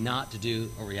Banks not to do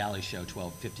a reality show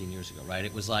 12, 15 years ago, right?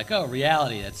 It was like, oh,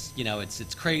 reality, that's,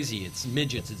 it's crazy, it's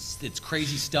midgets, it's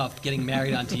crazy stuff, getting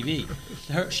married on TV.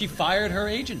 She fired her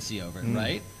agency over it,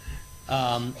 right?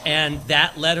 And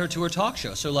that led her to her talk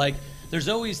show. So, like, there's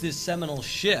always this seminal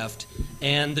shift,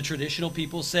 and the traditional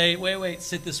people say, wait,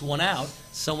 sit this one out.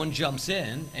 Someone jumps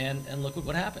in, and look at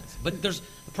what happens. But the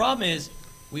problem is,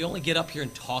 we only get up here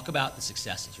and talk about the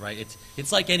successes, right?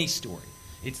 It's like any story.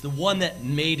 It's the one that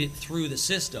made it through the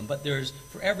system, but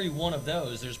for every one of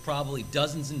those, there's probably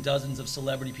dozens and dozens of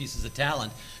celebrity pieces of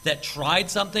talent that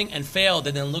tried something and failed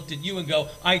and then looked at you and go,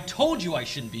 I told you I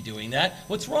shouldn't be doing that.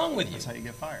 What's wrong with you? That's how you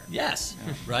get fired. Yes,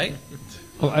 right?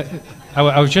 Well,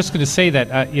 I was just going to say that,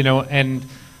 and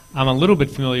I'm a little bit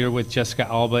familiar with Jessica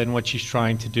Alba and what she's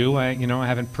trying to do. I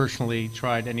haven't personally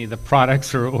tried any of the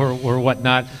products or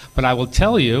whatnot, but I will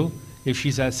tell you, if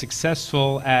she's as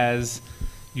successful as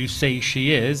you say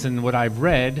she is, and what I've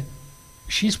read,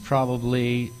 she's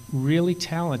probably really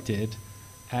talented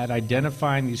at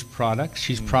identifying these products.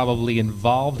 She's probably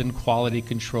involved in quality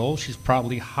control. She's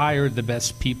probably hired the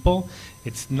best people.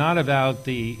 It's not about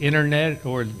the internet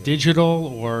or digital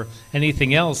or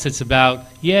anything else. It's about,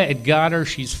 it got her.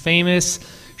 She's famous.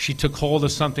 She took hold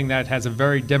of something that has a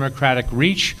very democratic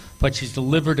reach, but she's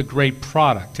delivered a great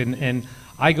product. And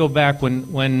I go back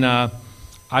when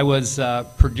I was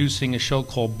producing a show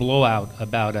called Blowout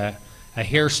about a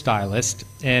hairstylist,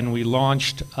 and we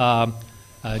launched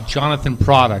Jonathan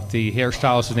Product. The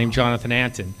hairstylist was named Jonathan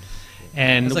Anton.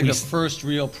 And It's like the first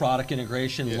real product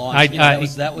integration launch.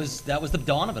 That was the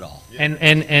dawn of it all.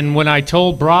 And when I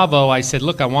told Bravo, I said,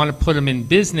 look, I want to put them in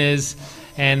business.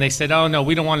 And they said, oh, no,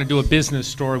 we don't want to do a business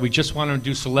story. We just want to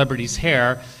do celebrities'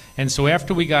 hair. And so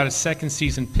after we got a second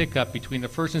season pickup, between the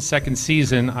first and second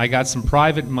season, I got some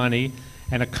private money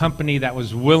and a company that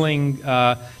was willing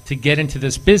to get into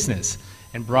this business.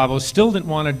 And Bravo still didn't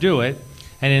want to do it.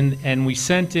 And we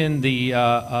sent in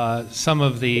some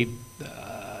of the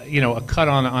a cut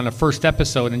on a first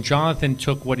episode, and Jonathan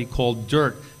took what he called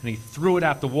dirt and he threw it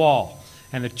at the wall.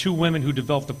 And the two women who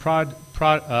developed the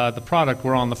product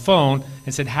were on the phone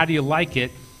and said, how do you like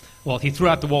it? Well, he threw it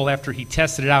out the wall after he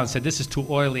tested it out and said, this is too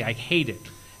oily, I hate it.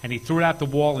 And he threw it out the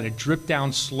wall and it dripped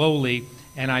down slowly,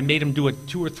 and I made him do it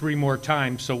 2 or 3 more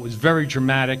times, so it was very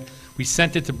dramatic. We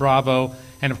sent it to Bravo,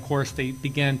 and of course they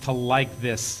began to like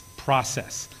this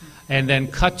process. And then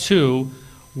cut to,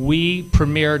 we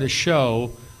premiered a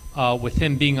show with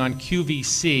him being on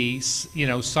QVC,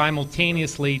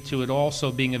 simultaneously to it also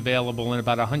being available in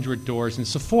about 100 doors in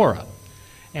Sephora.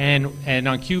 And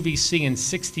on QVC in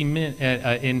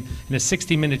a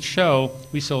 60-minute show,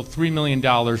 we sold $3 million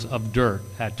of dirt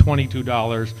at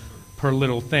 $22 per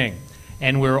little thing.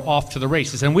 And we were off to the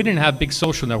races. And we didn't have a big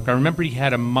social network. I remember he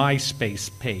had a MySpace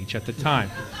page at the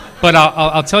time. But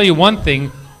I'll tell you one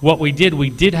thing. What we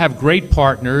did have great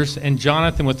partners, and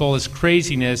Jonathan, with all his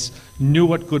craziness, knew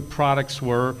what good products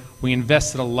were. We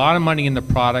invested a lot of money in the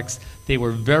products. They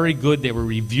were very good. They were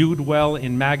reviewed well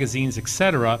in magazines,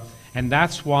 etc. And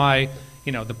that's why,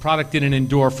 the product didn't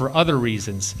endure for other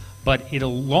reasons. But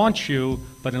it'll launch you,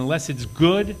 but unless it's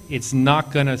good, it's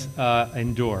not going to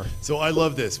endure. So I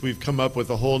love this. We've come up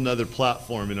with a whole nother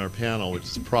platform in our panel, which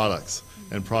is products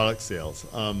and product sales.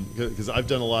 Because I've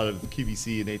done a lot of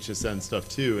QVC and HSN stuff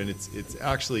too, and it's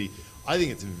actually, I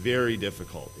think it's very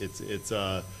difficult. It's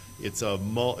a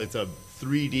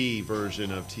 3D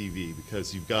version of TV,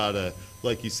 because you've got to,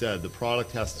 like you said, the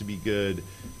product has to be good.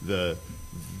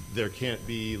 There can't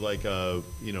be like a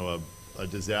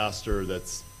disaster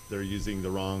they're using the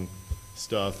wrong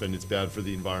stuff and it's bad for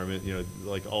the environment.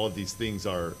 Like all of these things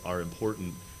are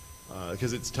important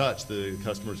because it's touch. The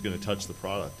customer's going to touch the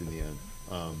product in the end.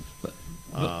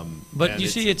 But you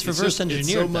see, it's reverse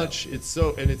engineered.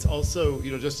 It's also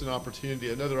just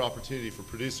another opportunity for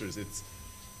producers. It's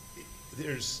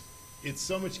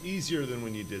so much easier than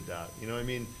when you did that.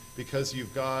 Because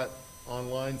you've got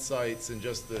online sites and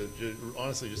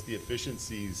honestly just the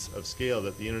efficiencies of scale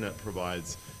that the internet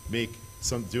provides make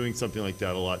doing something like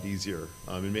that a lot easier,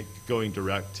 and make going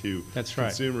direct to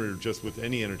consumer just with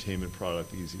any entertainment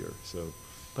product easier.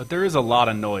 But there is a lot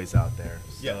of noise out there.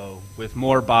 So with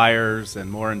more buyers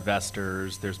and more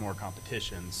investors, there's more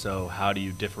competition. So how do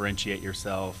you differentiate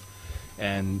yourself?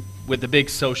 And with the big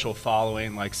social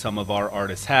following like some of our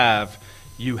artists have,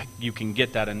 you can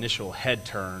get that initial head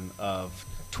turn of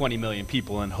 20 million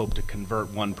people and hope to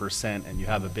convert 1% and you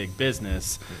have a big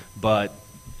business. But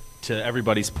to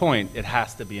everybody's point, it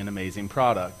has to be an amazing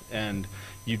product. And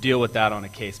you deal with that on a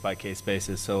case-by-case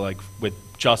basis. So like with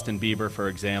Justin Bieber, for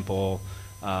example,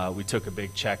 We took a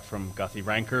big check from Guthrie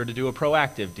Ranker to do a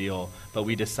proactive deal, but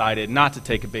we decided not to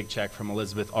take a big check from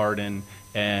Elizabeth Arden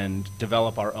and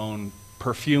develop our own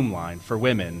perfume line for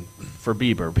women, for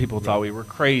Bieber. People thought we were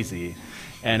crazy.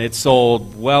 And it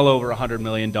sold well over $100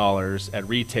 million at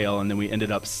retail, and then we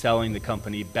ended up selling the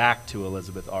company back to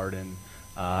Elizabeth Arden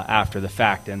after the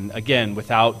fact. And again,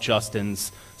 without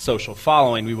Justin's social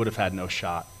following, we would have had no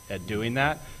shot at doing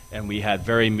that. And we had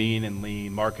very mean and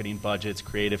lean marketing budgets,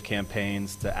 creative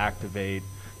campaigns to activate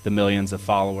the millions of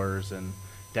followers and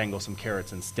dangle some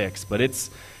carrots and sticks. But it's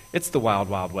the wild,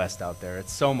 wild west out there.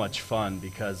 It's so much fun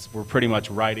because we're pretty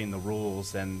much writing the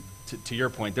rules. And to your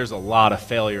point, there's a lot of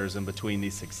failures in between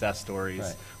these success stories.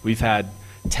 Right. We've had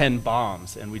 10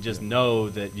 bombs, and we just know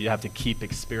that you have to keep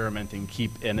experimenting,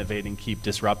 keep innovating, keep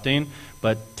disrupting,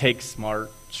 but take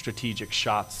smart, strategic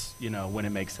shots, when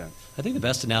it makes sense. I think the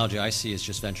best analogy I see is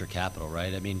just venture capital,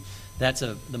 right? I mean,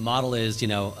 the model is,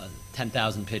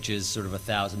 10,000 pitches, sort of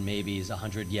 1,000 maybes,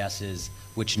 100 yeses,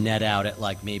 which net out at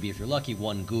like maybe, if you're lucky,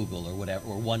 one Google or whatever,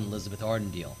 or one Elizabeth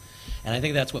Arden deal. And I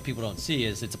think that's what people don't see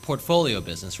is it's a portfolio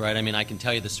business, right? I mean, I can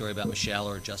tell you the story about Michelle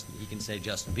or Justin, he can say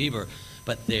Justin Bieber,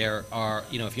 but there are,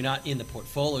 if you're not in the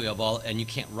portfolio of all, and you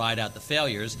can't ride out the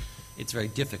failures, it's very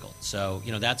difficult. So,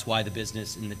 that's why the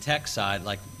business in the tech side,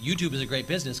 like YouTube is a great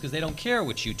business because they don't care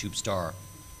which YouTube star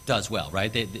does well,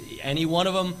 right? Any one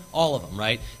of them, all of them,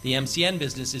 right? The MCN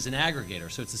business is an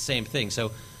aggregator, so it's the same thing.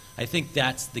 So I think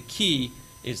that's the key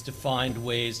is to find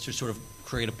ways to sort of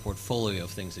create a portfolio of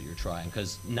things that you're trying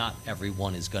because not every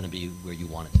one is going to be where you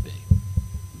want it to be.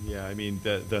 Yeah, I mean,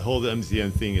 the whole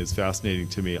MCN thing is fascinating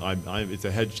to me. It's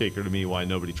a head shaker to me why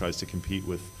nobody tries to compete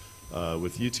with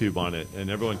YouTube on it. And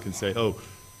everyone can say, oh,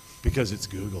 because it's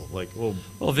Google. Like, well,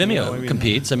 Vimeo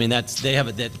competes. I mean,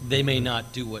 they may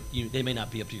not do they may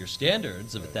not be up to your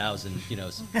standards of 1,000,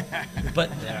 but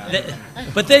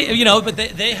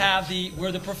they have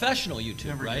we're the professional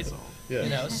YouTube, right?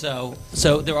 Yeah. So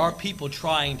there are people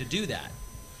trying to do that.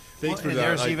 Thanks for that.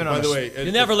 there's even by the way,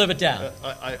 You never live it down.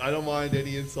 I don't mind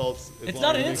any insults. It's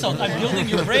not an insult. I'm building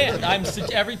your brand.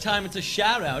 Every time it's a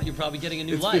shout out, you're probably getting a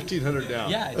new It's like. 1,500 down.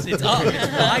 Yeah, it's up.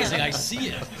 It's rising. I see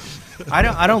it.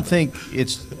 I don't think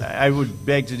I would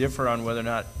beg to differ on whether or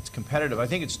not it's competitive. I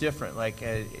think it's different. Like,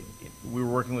 we were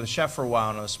working with a chef for a while,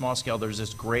 and on a small scale, there's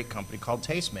this great company called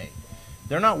Tastemade.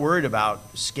 They're not worried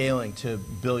about scaling to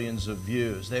billions of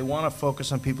views. They want to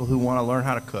focus on people who want to learn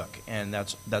how to cook, and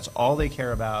that's all they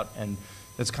care about. And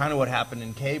that's kind of what happened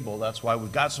in cable. That's why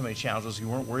we've got so many channels. We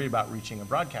weren't worried about reaching a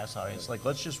broadcast audience. Like,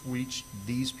 let's just reach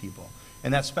these people.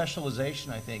 And that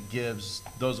specialization, I think, gives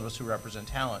those of us who represent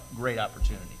talent great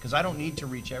opportunity. Because I don't need to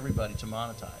reach everybody to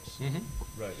monetize.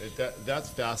 Mm-hmm. Right. That's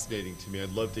fascinating to me.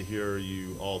 I'd love to hear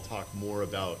you all talk more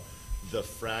about the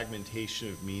fragmentation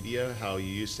of media, how you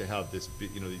used to have these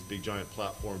big giant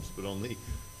platforms, but only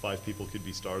 5 people could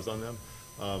be stars on them.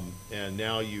 And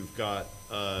now you've got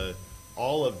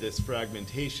all of this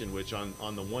fragmentation, which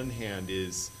on the one hand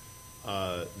is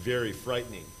very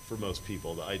frightening for most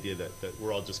people, the idea that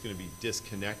we're all just going to be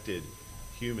disconnected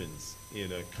humans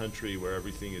in a country where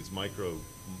everything is micro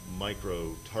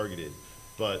targeted.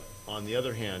 But on the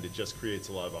other hand, it just creates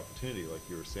a lot of opportunity, like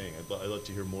you were saying. I'd love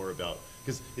to hear more about,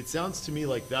 because it sounds to me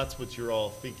like that's what you're all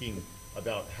thinking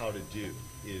about how to do,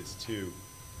 is to,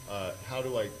 how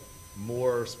do I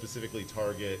more specifically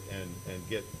target and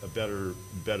get a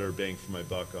better bang for my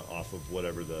buck off of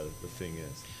whatever the thing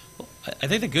is. Well, I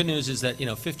think the good news is that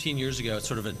 15 years ago, it's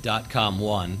sort of a .com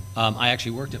one. I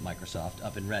actually worked at Microsoft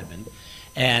up in Redmond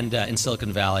and in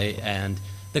Silicon Valley, and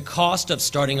the cost of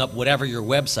starting up whatever your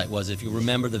website was, if you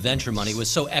remember the venture money, was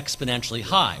so exponentially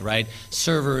high, right?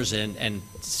 Servers and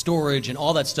storage and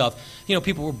all that stuff.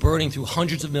 People were burning through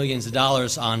hundreds of millions of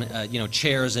dollars on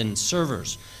chairs and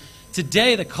servers.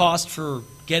 Today, the cost for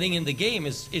getting in the game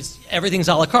is everything's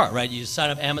a la carte, right? You just sign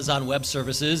up Amazon Web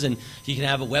Services and you can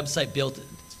have a website built.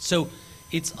 So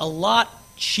it's a lot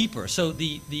cheaper. So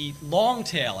the long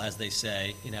tail, as they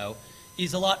say,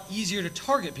 is a lot easier to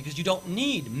target because you don't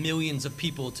need millions of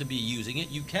people to be using it.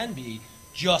 You can be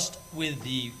just with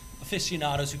the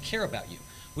aficionados who care about you,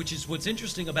 which is what's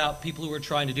interesting about people who are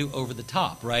trying to do over the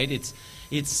top, right? It's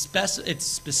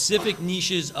specific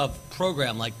niches of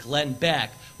program like Glenn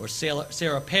Beck or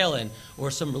Sarah Palin or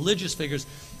some religious figures.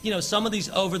 Some of these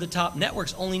over the top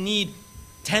networks only need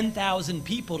 10,000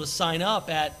 people to sign up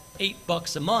at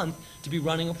 $8 a month to be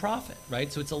running a profit,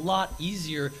 right? So it's a lot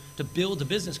easier to build a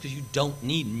business because you don't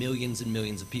need millions and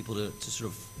millions of people to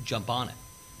sort of jump on it.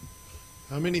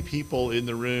 How many people in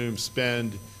the room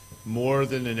spend more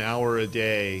than an hour a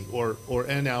day, or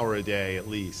an hour a day at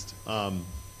least,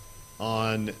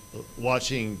 on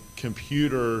watching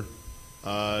computer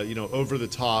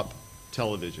over-the-top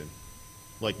television,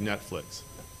 like Netflix.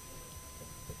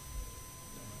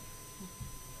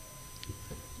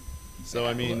 So,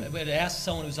 I mean, But ask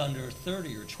someone who's under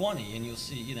 30 or 20, and you'll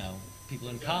see, people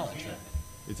in college. Right?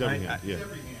 it's every hand, yeah.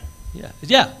 Yeah.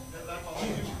 Yeah. That's all I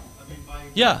do. I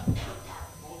mean, Yeah.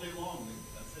 all day long,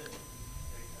 that's it.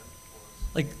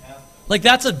 Like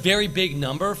that's a very big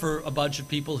number for a bunch of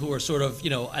people who are sort of,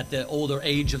 at the older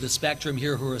age of the spectrum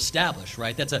here who are established,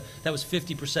 right? That was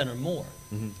 50% or more.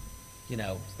 Mm-hmm.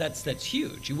 That's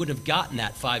huge. You wouldn't have gotten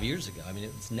that 5 years ago. I mean,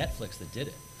 it's Netflix that did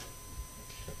it.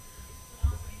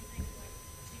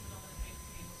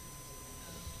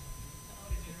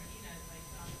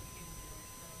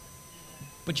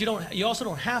 But you also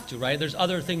don't have to, right? There's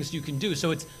other things you can do.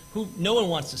 So no one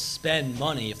wants to spend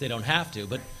money if they don't have to.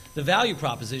 But the value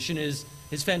proposition is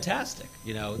fantastic,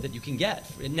 that you can get.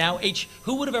 And now,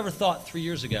 who would have ever thought 3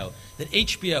 years ago that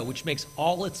HBO, which makes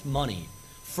all its money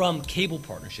from cable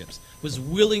partnerships, was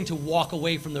willing to walk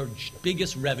away from their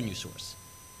biggest revenue source?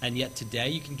 And yet today,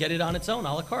 you can get it on its own,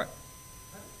 a la carte.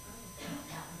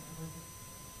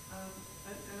 I'd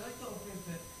like to open it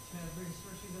to everybody,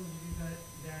 especially those of you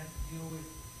that deal with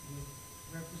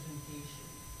representation.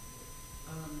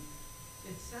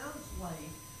 It sounds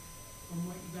like, from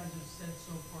what you guys have said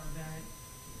so far, that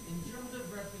in terms of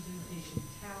representation,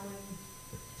 talent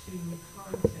to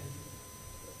content,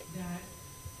 that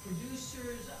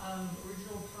producers of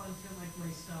original content like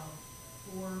myself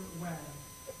for web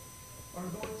are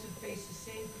going to face the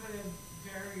same kind of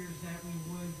barriers that we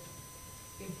would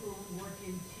if we were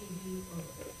working TV or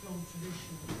film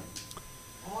traditionally.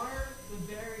 Are the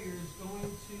barriers going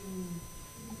to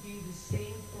be the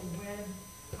same for web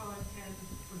content,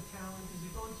 for talent? Is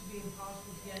it going to be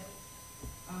impossible to get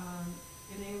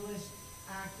an A-list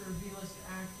actor, B-list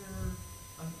actor,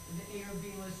 an A or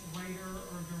B-list writer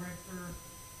or director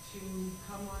to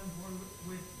come on board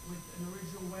with an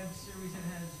original web series that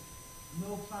has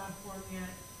no platform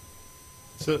yet?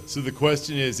 So the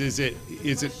question is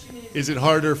it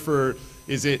harder for,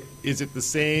 is it the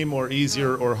same or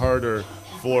easier or harder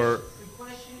for? The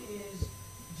question is,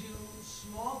 do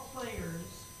small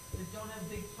players that don't have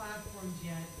big platforms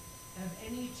yet have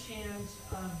any chance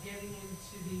of getting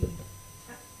into the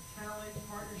talent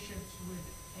partnerships with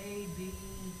A, B,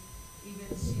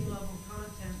 even C-level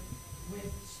content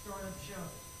with startup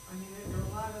shows? I mean, there are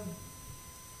a lot of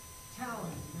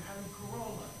talent. Adam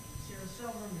Carolla, Sarah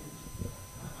Silverman.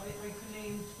 I could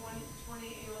name 20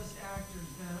 A-list actors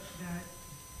that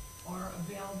are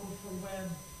available for web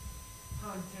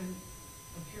content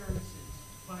appearances,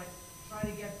 but try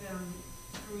to get them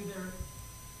through their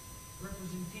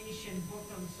representation, book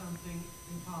on something,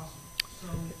 impossible.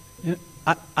 So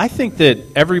I think that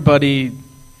everybody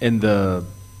in the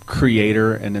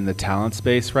creator and in the talent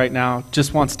space right now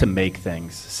just wants to make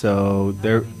things. So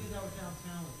they're.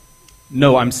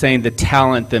 No, I'm saying the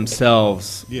talent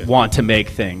themselves want to make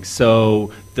things.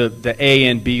 So the A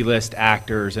and B list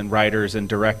actors and writers and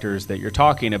directors that you're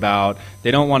talking about,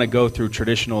 they don't want to go through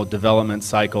traditional development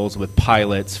cycles with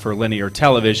pilots for linear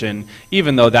television,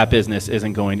 even though that business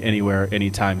isn't going anywhere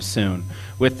anytime soon.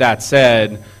 With that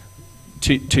said,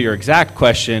 to your exact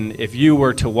question, if you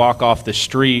were to walk off the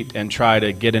street and try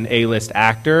to get an A-list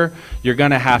actor, you're going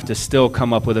to have to still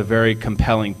come up with a very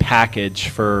compelling package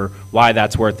for why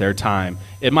that's worth their time.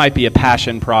 It might be a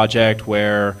passion project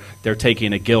where they're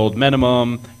taking a guild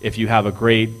minimum. If you have a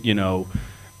great,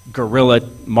 guerrilla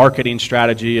marketing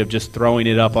strategy of just throwing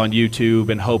it up on YouTube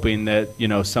and hoping that,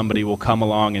 somebody will come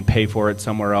along and pay for it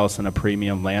somewhere else in a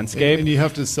premium landscape. And you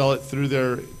have to sell it through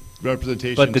their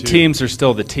representation. But the teams are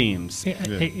still the teams.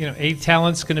 A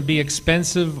talent's going to be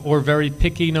expensive or very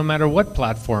picky no matter what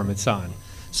platform it's on.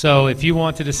 So if you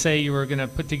wanted to say you were going to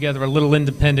put together a little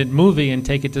independent movie and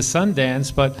take it to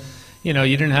Sundance, but you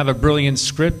didn't have a brilliant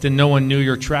script and no one knew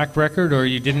your track record or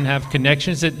you didn't have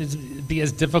connections, it'd be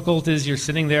as difficult as you're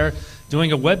sitting there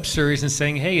doing a web series and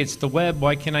saying, hey, it's the web,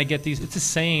 why can't I get these? It's the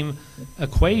same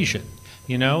equation.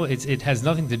 It has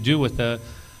nothing to do with the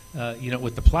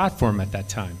with the platform at that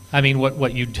time. I mean,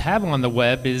 what you have on the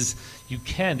web is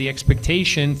the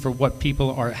expectation for what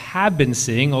people have been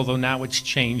seeing, although now it's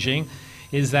changing,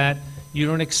 is that you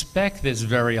don't expect this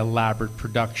very elaborate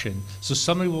production. So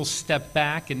somebody will step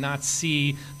back and not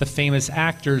see the famous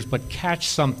actors, but catch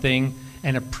something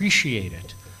and appreciate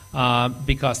it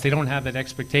because they don't have that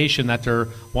expectation that they're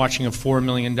watching a $4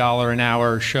 million an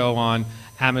hour show on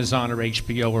Amazon or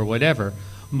HBO or whatever.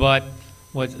 But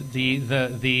what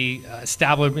the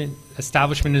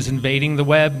establishment is invading the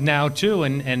web now too,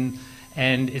 and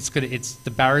it's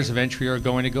the barriers of entry are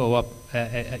going to go up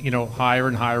higher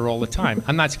and higher all the time.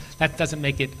 That doesn't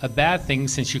make it a bad thing,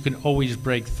 since you can always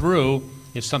break through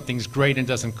if something's great and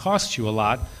doesn't cost you a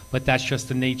lot, but that's just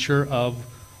the nature of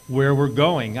where we're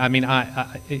going. I mean,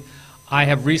 I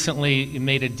have recently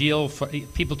made a deal for,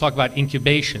 people talk about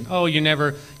incubation. Oh,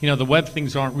 the web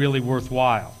things aren't really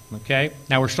worthwhile, okay?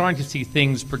 Now we're starting to see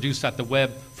things produced at the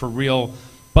web for real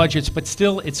budgets, but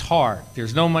still it's hard.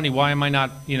 There's no money. Why am I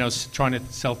not, trying to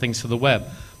sell things to the web?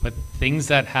 But things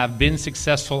that have been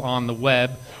successful on the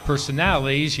web,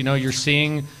 personalities, you're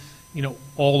seeing,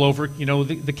 all over,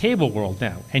 the cable world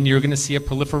now, and you're going to see a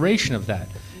proliferation of that.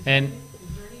 And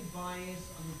is there any bias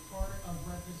on the part of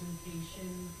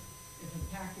representation if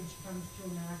a package comes to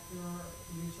an actor,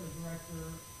 research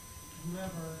director,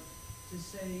 whoever, to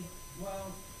say,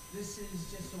 well, this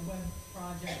is just a web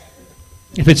project?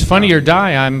 If it's Funny or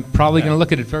Die, I'm probably going to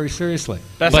look at it very seriously.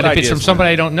 Best but if it's ideas, from somebody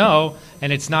I don't know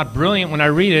and it's not brilliant when I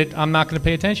read it, I'm not going to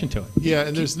pay attention to it. Yeah,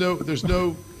 and there's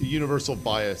no universal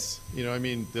bias.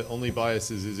 The only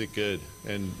bias is it good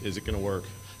and is it going to work?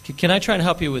 Can I try and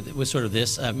help you with sort of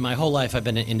this? My whole life I've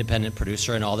been an independent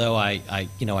producer, and although I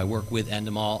work with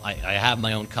Endemol, I have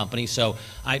my own company, so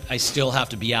I still have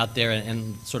to be out there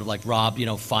and sort of like Rob,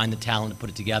 find the talent to put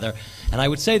it together. And I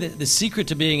would say that the secret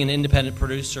to being an independent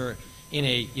producer in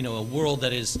a world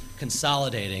that is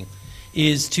consolidating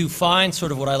is to find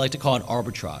sort of what I like to call an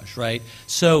arbitrage, right?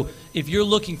 So if you're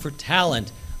looking for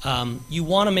talent, you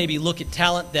want to maybe look at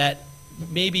talent that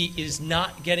maybe is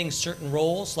not getting certain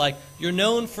roles. Like, you're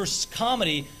known for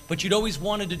comedy, but you'd always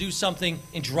wanted to do something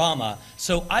in drama.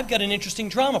 So I've got an interesting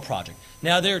drama project.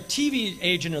 Now, their TV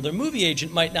agent or their movie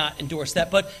agent might not endorse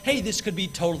that, but hey, this could be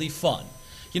totally fun.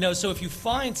 So if you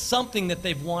find something that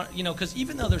they've because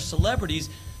even though they're celebrities,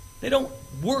 they don't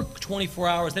work 24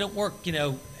 hours. They don't work,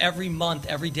 every month,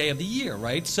 every day of the year,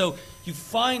 right? So you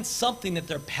find something that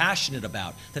they're passionate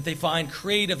about, that they find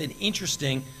creative and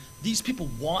interesting. These people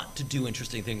want to do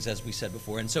interesting things, as we said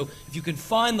before. And so if you can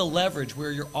find the leverage where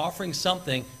you're offering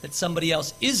something that somebody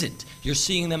else isn't, you're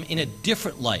seeing them in a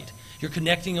different light, you're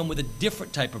connecting them with a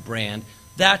different type of brand,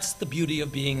 that's the beauty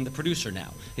of being the producer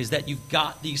now, is that you've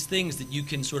got these things that you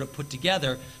can sort of put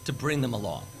together to bring them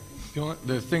along.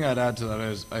 The thing I'd add to that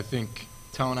is I think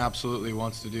talent absolutely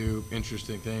wants to do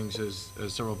interesting things, as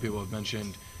several people have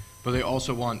mentioned, but they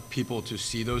also want people to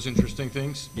see those interesting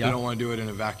things. Yep. They don't want to do it in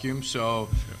a vacuum. So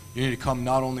you need to come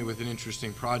not only with an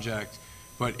interesting project,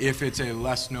 but if it's a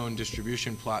less known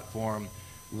distribution platform,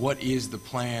 what is the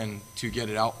plan to get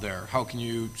it out there? How can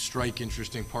you strike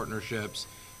interesting partnerships?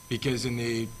 Because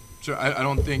I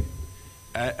don't think,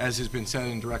 as has been said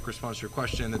in direct response to your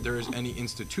question, that there is any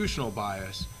institutional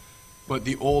bias. But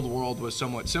the old world was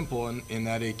somewhat simple in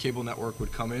that a cable network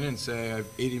would come in and say, I have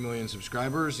 80 million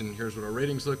subscribers, and here's what our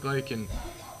ratings look like,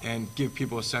 and give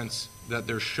people a sense that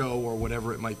their show or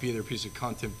whatever it might be, their piece of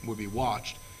content would be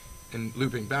watched. And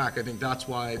looping back, I think that's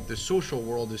why the social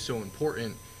world is so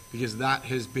important, because that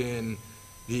has been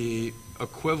the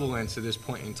equivalence at this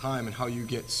point in time and how you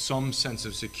get some sense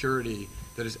of security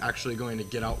that is actually going to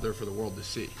get out there for the world to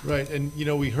see. Right, and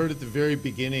we heard at the very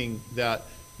beginning that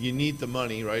you need the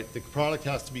money, right? The product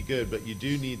has to be good, but you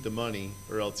do need the money,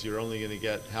 or else you're only going to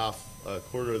get a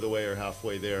quarter of the way or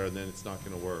halfway there, and then it's not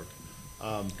going to work.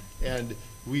 And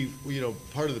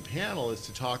part of the panel is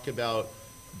to talk about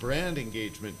brand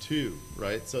engagement too,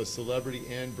 right? So celebrity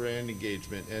and brand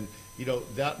engagement, and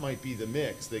that might be the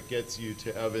mix that gets you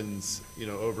to Evan's,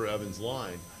 over Evan's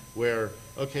line, where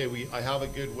I have a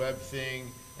good web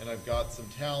thing, and I've got some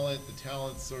talent. The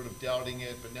talent's sort of doubting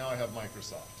it, but now I have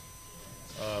Microsoft.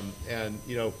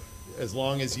 As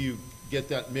long as you get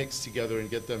that mix together and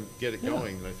get it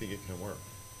going, then I think it can work.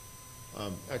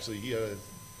 Actually, you had a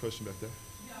question back there.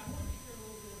 Yeah, I wanted to hear a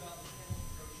little bit about the channel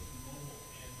approach to mobile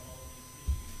and all of these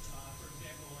issues. For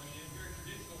example, in a very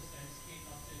traditional sense, Kate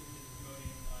Upton is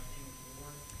promoting Game of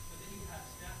War, but then you have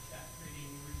Snapchat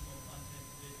creating original content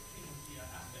that changes the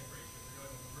aspect ratio. They're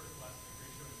going with a vertical aspect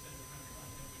ratio instead of the kind of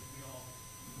content which we all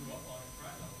grew up on and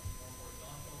thrived on, which is more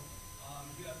horizontal.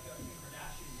 You have Kim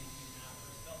Kardashian making an app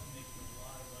herself and making a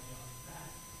lot of money off of that.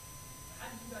 How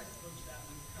do you guys approach that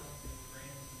with kind of the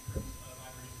brands in terms of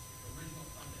either original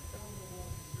content for mobile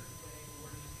in a certain way, or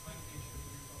just trying to make sure that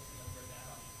you're focusing on where that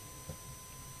audience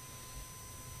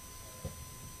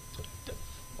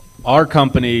is? Our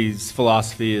company's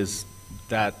philosophy is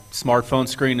that smartphone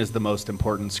screen is the most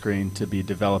important screen to be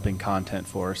developing content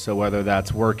for. So whether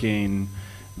that's working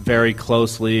very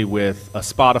closely with a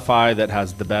Spotify that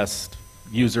has the best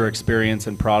user experience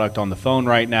and product on the phone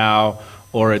right now,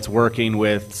 or it's working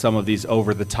with some of these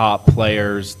over-the-top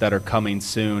players that are coming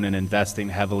soon and investing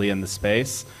heavily in the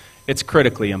space, it's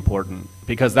critically important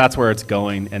because that's where it's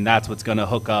going, and that's what's going to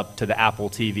hook up to the Apple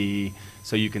TV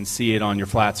so you can see it on your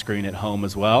flat screen at home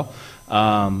as well.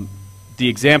 The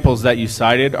examples that you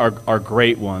cited are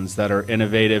great ones that are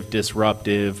innovative,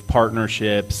 disruptive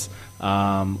partnerships,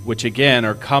 which again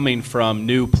are coming from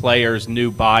new players,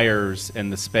 new buyers in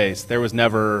the space. There was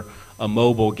never a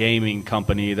mobile gaming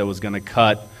company that was going to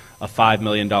cut a $5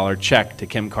 million check to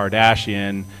Kim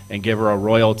Kardashian and give her a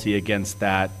royalty against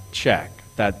that check.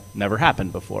 That never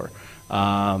happened before.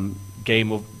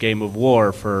 Game of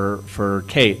War for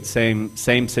Kate,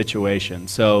 same situation.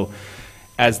 So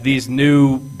as these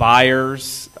new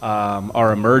buyers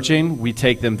are emerging, we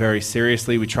take them very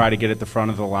seriously. We try to get at the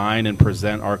front of the line and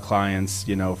present our clients,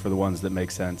 for the ones that make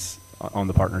sense on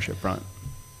the partnership front.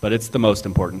 But it's the most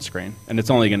important screen, and it's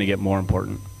only going to get more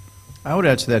important. I would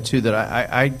add to that, too, that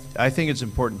I think it's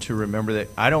important to remember that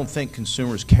I don't think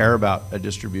consumers care about a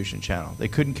distribution channel. They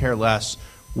couldn't care less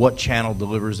what channel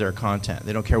delivers their content.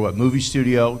 They don't care what movie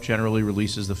studio generally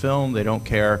releases the film. They don't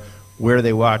care where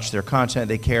they watch their content.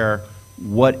 They care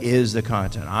what is the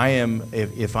content.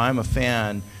 If I'm a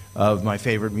fan of my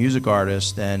favorite music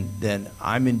artist, then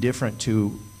I'm indifferent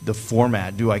to the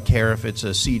format. Do I care if it's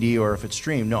a CD or if it's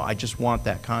streamed? No, I just want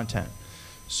that content.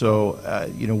 So,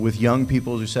 with young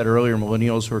people, as you said earlier,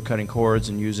 millennials who are cutting cords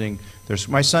and using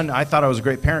my son, I thought I was a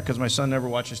great parent because my son never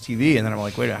watches TV, and then I'm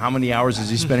like, wait, how many hours is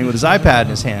he spending with his iPad in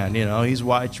his hand? He's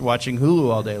watching Hulu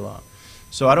all day long.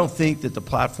 So I don't think that the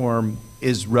platform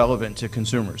is relevant to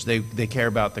consumers. They care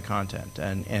about the content,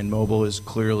 and mobile is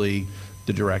clearly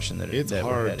the direction that it's that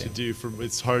hard to do.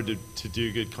 It's hard to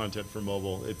do good content for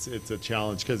mobile. It's a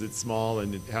challenge because it's small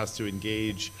and it has to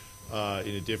engage.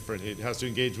 It has to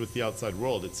engage with the outside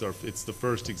world. It's the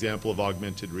first example of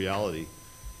augmented reality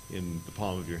in the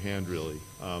palm of your hand, really.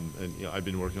 I've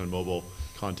been working on mobile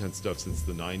content stuff since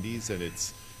the 90s, and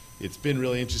it's been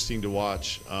really interesting to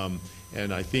watch.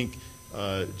 And I think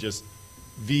just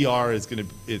VR is going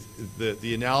to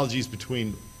the analogies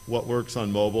between what works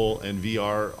on mobile and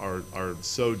VR are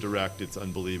so direct, it's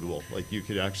unbelievable. Like you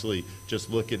could actually just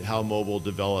look at how mobile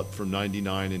developed from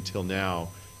 '99 until now,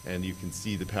 and you can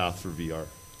see the path for VR.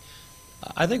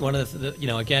 I think one of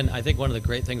I think one of the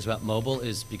great things about mobile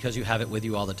is because you have it with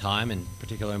you all the time, and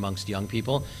particularly amongst young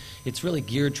people, it's really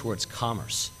geared towards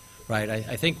commerce, right?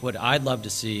 I think what I'd love to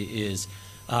see is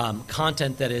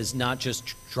content that is not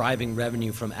just driving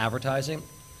revenue from advertising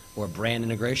or brand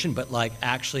integration, but like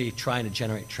actually trying to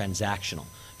generate transactional.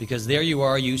 Because there you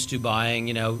are used to buying,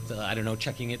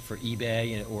 checking it for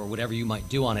eBay or whatever you might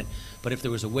do on it. But if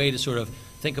there was a way to sort of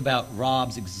think about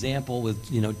Rob's example with,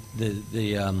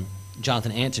 the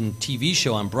Jonathan Anton TV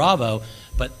show on Bravo,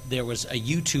 but there was a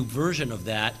YouTube version of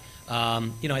that,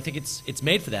 I think it's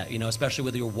made for that, especially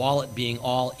with your wallet being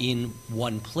all in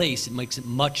one place. It makes it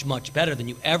much, much better than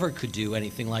you ever could do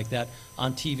anything like that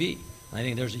on TV. And I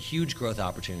think there's a huge growth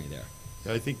opportunity there.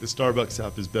 I think the Starbucks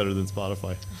app is better than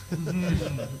Spotify. So this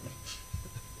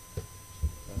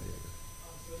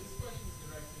question is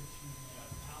directed to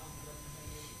talent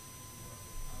representatives who work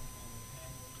with talent on the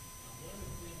panel. One of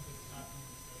the things that's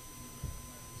happening, especially from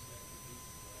my perspective, is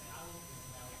talent is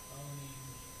now owning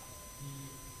the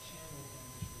channels on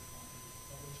which the content is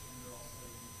published, and they're also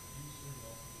the producer, they're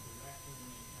also the director, and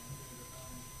they kind of create their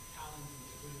own talent and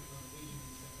they create their own agent in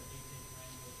the sense that they take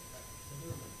brand deals directly. So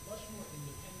they're much more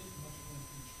independent, much more in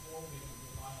control. They don't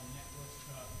rely on networks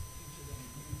to feature them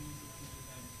in movies, to feature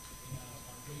them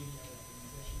on radio as the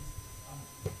musicians.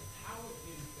 How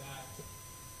is that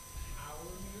power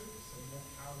move, so more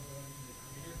power going to the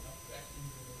creator, affecting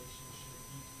the relationship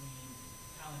between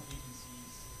talent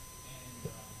agencies and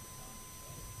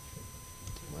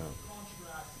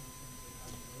contracts in terms of how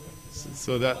you relate to them?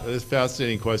 So that is a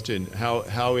fascinating question.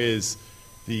 How is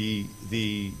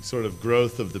the sort of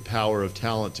growth of the power of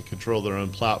talent to control their own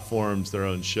platforms, their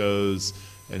own shows,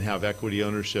 and have equity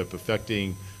ownership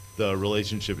affecting the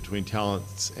relationship between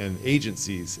talents and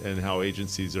agencies, and how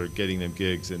agencies are getting them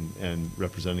gigs and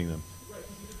representing them? Right,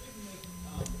 because the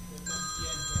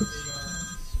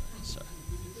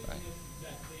big myth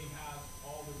that they have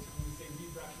all the time, we say we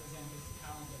represent this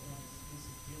talent that run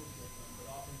exclusive deals with them,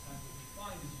 but oftentimes what we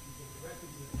find is you can go directly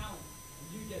to the talent and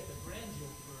you get the brand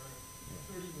deal for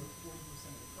 30 or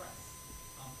 40% of the price.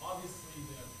 Obviously,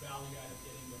 the value add of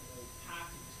getting the whole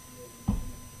package deal and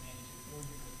getting them to manage it for you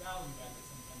is the value add that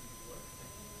sometimes it works.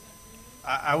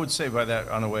 I would say by that,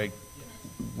 on the way,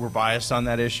 we're biased on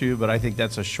that issue, but I think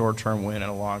that's a short-term win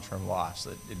and a long-term loss.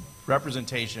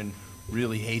 Representation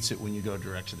really hates it when you go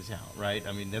direct to the talent, right?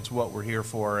 I mean, that's what we're here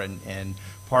for, and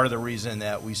part of the reason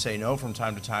that we say no from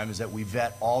time to time is that we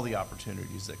vet all the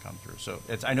opportunities that come through. So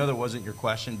I know that wasn't your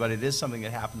question, but it is something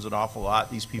that happens an awful lot.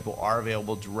 These people are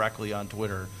available directly on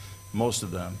Twitter, most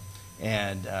of them,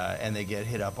 and they get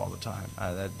hit up all the time.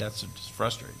 That's just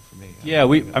frustrating for me. Yeah,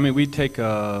 we take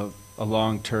a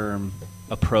long-term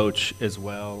approach as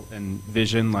well and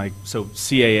vision. Like, so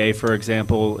CAA, for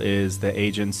example, is the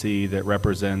agency that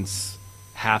represents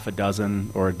half a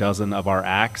dozen or a dozen of our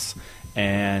acts.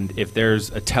 And if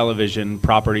there's a television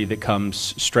property that comes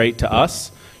straight to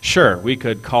us, sure, we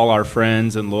could call our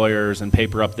friends and lawyers and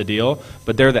paper up the deal,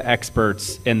 but they're the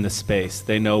experts in the space.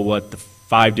 They know what the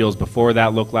 5 deals before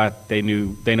that look like. They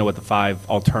know what the 5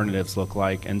 alternatives look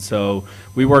like. And so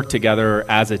we work together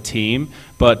as a team,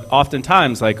 but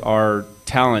oftentimes, like, our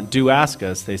talent do ask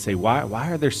us, they say, why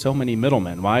are there so many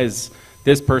middlemen? Why is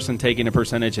this person taking a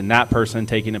percentage and that person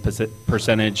taking a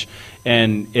percentage?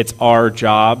 And it's our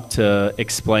job to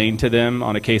explain to them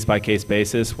on a case-by-case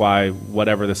basis why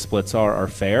whatever the splits are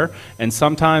fair. And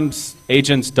sometimes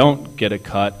agents don't get a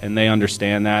cut, and they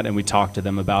understand that, and we talk to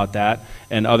them about that.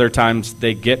 And other times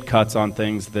they get cuts on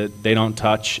things that they don't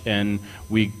touch, and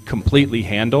we completely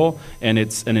handle. And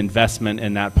it's an investment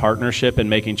in that partnership and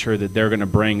making sure that they're going to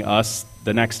bring us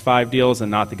the next 5 deals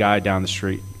and not the guy down the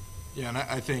street. Yeah, and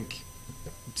I think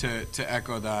to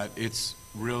echo that, it's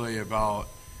really about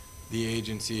the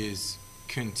agencies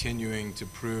continuing to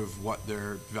prove what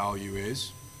their value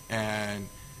is, and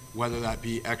whether that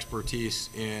be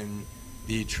expertise in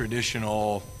the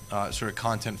traditional sort of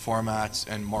content formats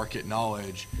and market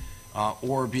knowledge,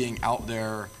 or being out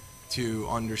there to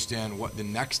understand what the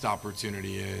next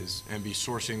opportunity is and be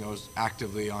sourcing those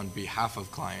actively on behalf of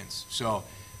clients. So,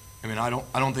 I mean, I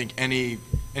don't think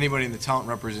anybody in the talent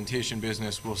representation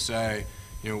business will say,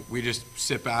 we just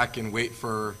sit back and wait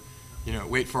for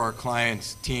our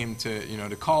client's team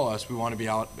to call us. We want to be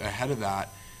out ahead of that.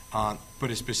 But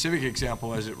a specific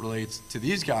example as it relates to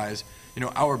these guys,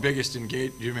 our biggest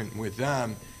engagement with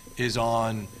them is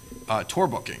on tour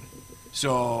booking.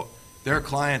 So their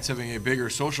clients having a bigger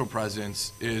social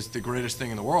presence is the greatest thing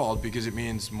in the world, because it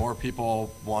means more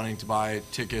people wanting to buy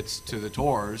tickets to the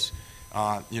tours,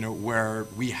 where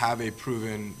we have a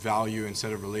proven value and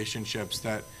set of relationships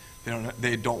that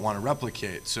they don't want to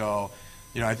replicate. So,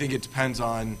 I think it depends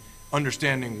on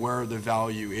understanding where the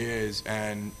value is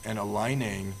and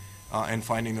aligning and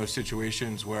finding those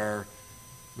situations where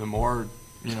the more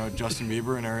Justin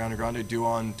Bieber and Ariana Grande do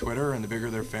on Twitter, and the bigger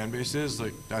their fan base is,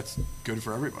 like, that's good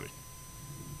for everybody.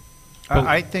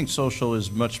 I think social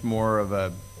is much more of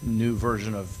a new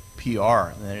version of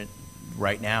PR than it,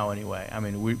 right now anyway. I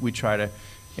mean, we try to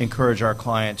encourage our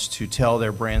clients to tell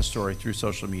their brand story through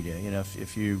social media.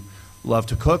 If you love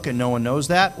to cook and no one knows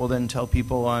that, well, then tell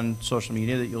people on social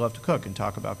media that you love to cook and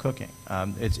talk about cooking.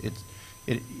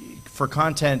 For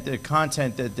content, the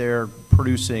content that they're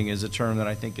producing is a term that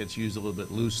I think gets used a little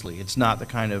bit loosely. It's not the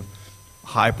kind of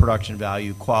high production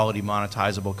value, quality,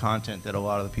 monetizable content that a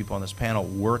lot of the people on this panel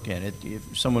work in.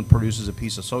 If someone produces a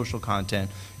piece of social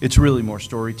content, it's really more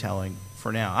storytelling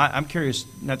for now. I'm curious,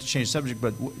 not to change the subject,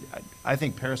 but I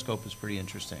think Periscope is pretty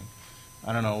interesting.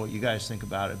 I don't know what you guys think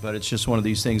about it, but it's just one of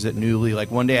these things that newly, like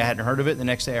one day I hadn't heard of it, the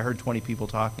next day I heard 20 people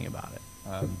talking about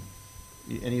it.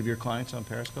 Any of your clients on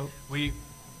Periscope?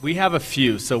 We have a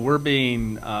few. So we're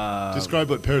being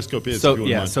describe what Periscope is. So if you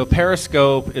wouldn't mind. So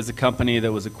Periscope is a company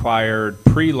that was acquired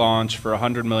pre-launch for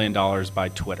 $100 million by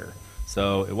Twitter.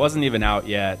 So it wasn't even out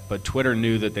yet, but Twitter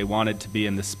knew that they wanted to be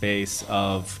in the space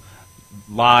of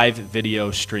live video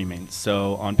streaming.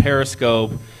 So on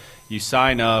Periscope, you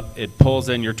sign up, it pulls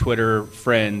in your Twitter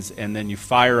friends, and then you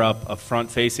fire up a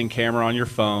front-facing camera on your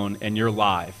phone, and you're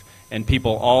live. And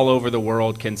people all over the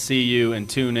world can see you and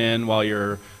tune in while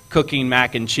you're cooking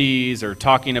mac and cheese or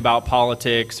talking about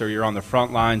politics, or you're on the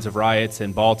front lines of riots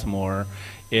in Baltimore.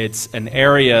 It's an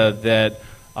area that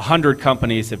 100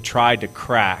 companies have tried to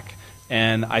crack.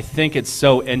 And I think it's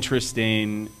so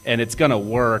interesting, and it's going to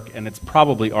work, and it's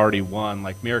probably already won.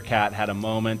 Like Meerkat had a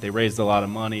moment. They raised a lot of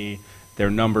money. Their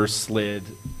numbers slid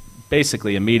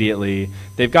basically immediately.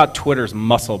 They've got Twitter's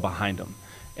muscle behind them.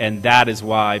 And that is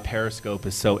why Periscope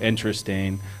is so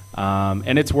interesting.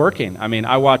 And it's working. I mean,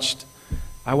 I watched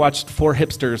 4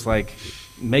 hipsters like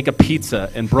make a pizza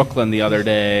in Brooklyn the other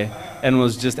day and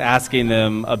was just asking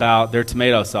them about their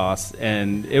tomato sauce,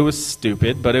 and it was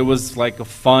stupid, but it was like a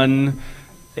fun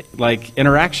like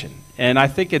interaction. And I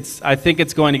think it's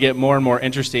going to get more and more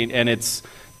interesting, and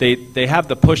they have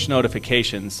the push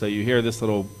notifications, so you hear this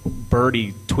little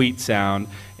birdie tweet sound,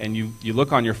 and you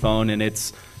look on your phone, and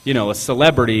it's you know, a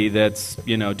celebrity that's,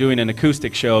 you know, doing an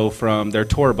acoustic show from their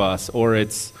tour bus, or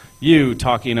it's you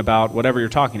talking about whatever you're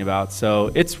talking about.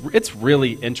 So it's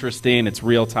really interesting. It's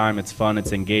real time. It's fun.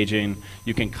 It's engaging.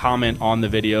 You can comment on the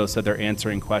video, so they're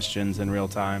answering questions in real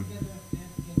time.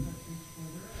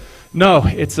 No,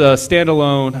 it's a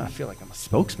standalone. I feel like I'm a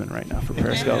spokesman right now for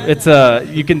Periscope. It's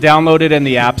you can download it in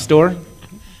the App Store.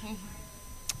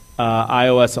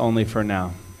 iOS only for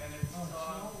now. And it's over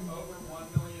 1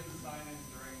 million sign-ins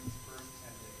during its first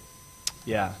 10 days.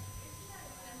 Yeah.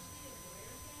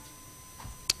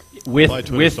 Apply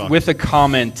Twitter stock. With a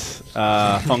comment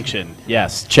function.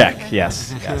 Yes. Check.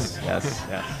 Yes. Yes. Yes. Yes.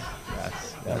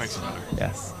 Yes. Yes.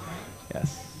 Yes.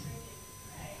 Yes.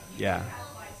 Yeah.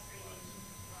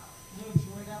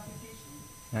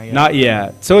 Not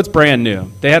yet. So it's brand new.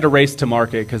 They had to race to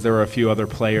market because there were a few other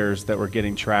players that were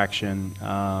getting traction,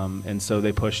 and so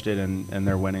they pushed it, and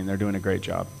they're winning. They're doing a great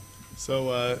job.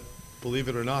 So, believe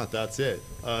it or not, that's it.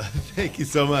 Thank you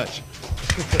so much.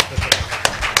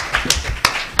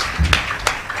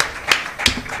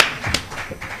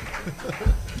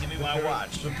 Give me my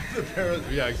watch.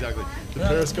 Yeah, exactly. The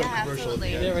Periscope commercial.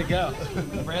 absolutely. There we go.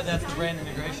 Brad, that's the brand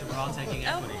integration. We're all taking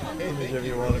equity. Hey, if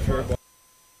you want to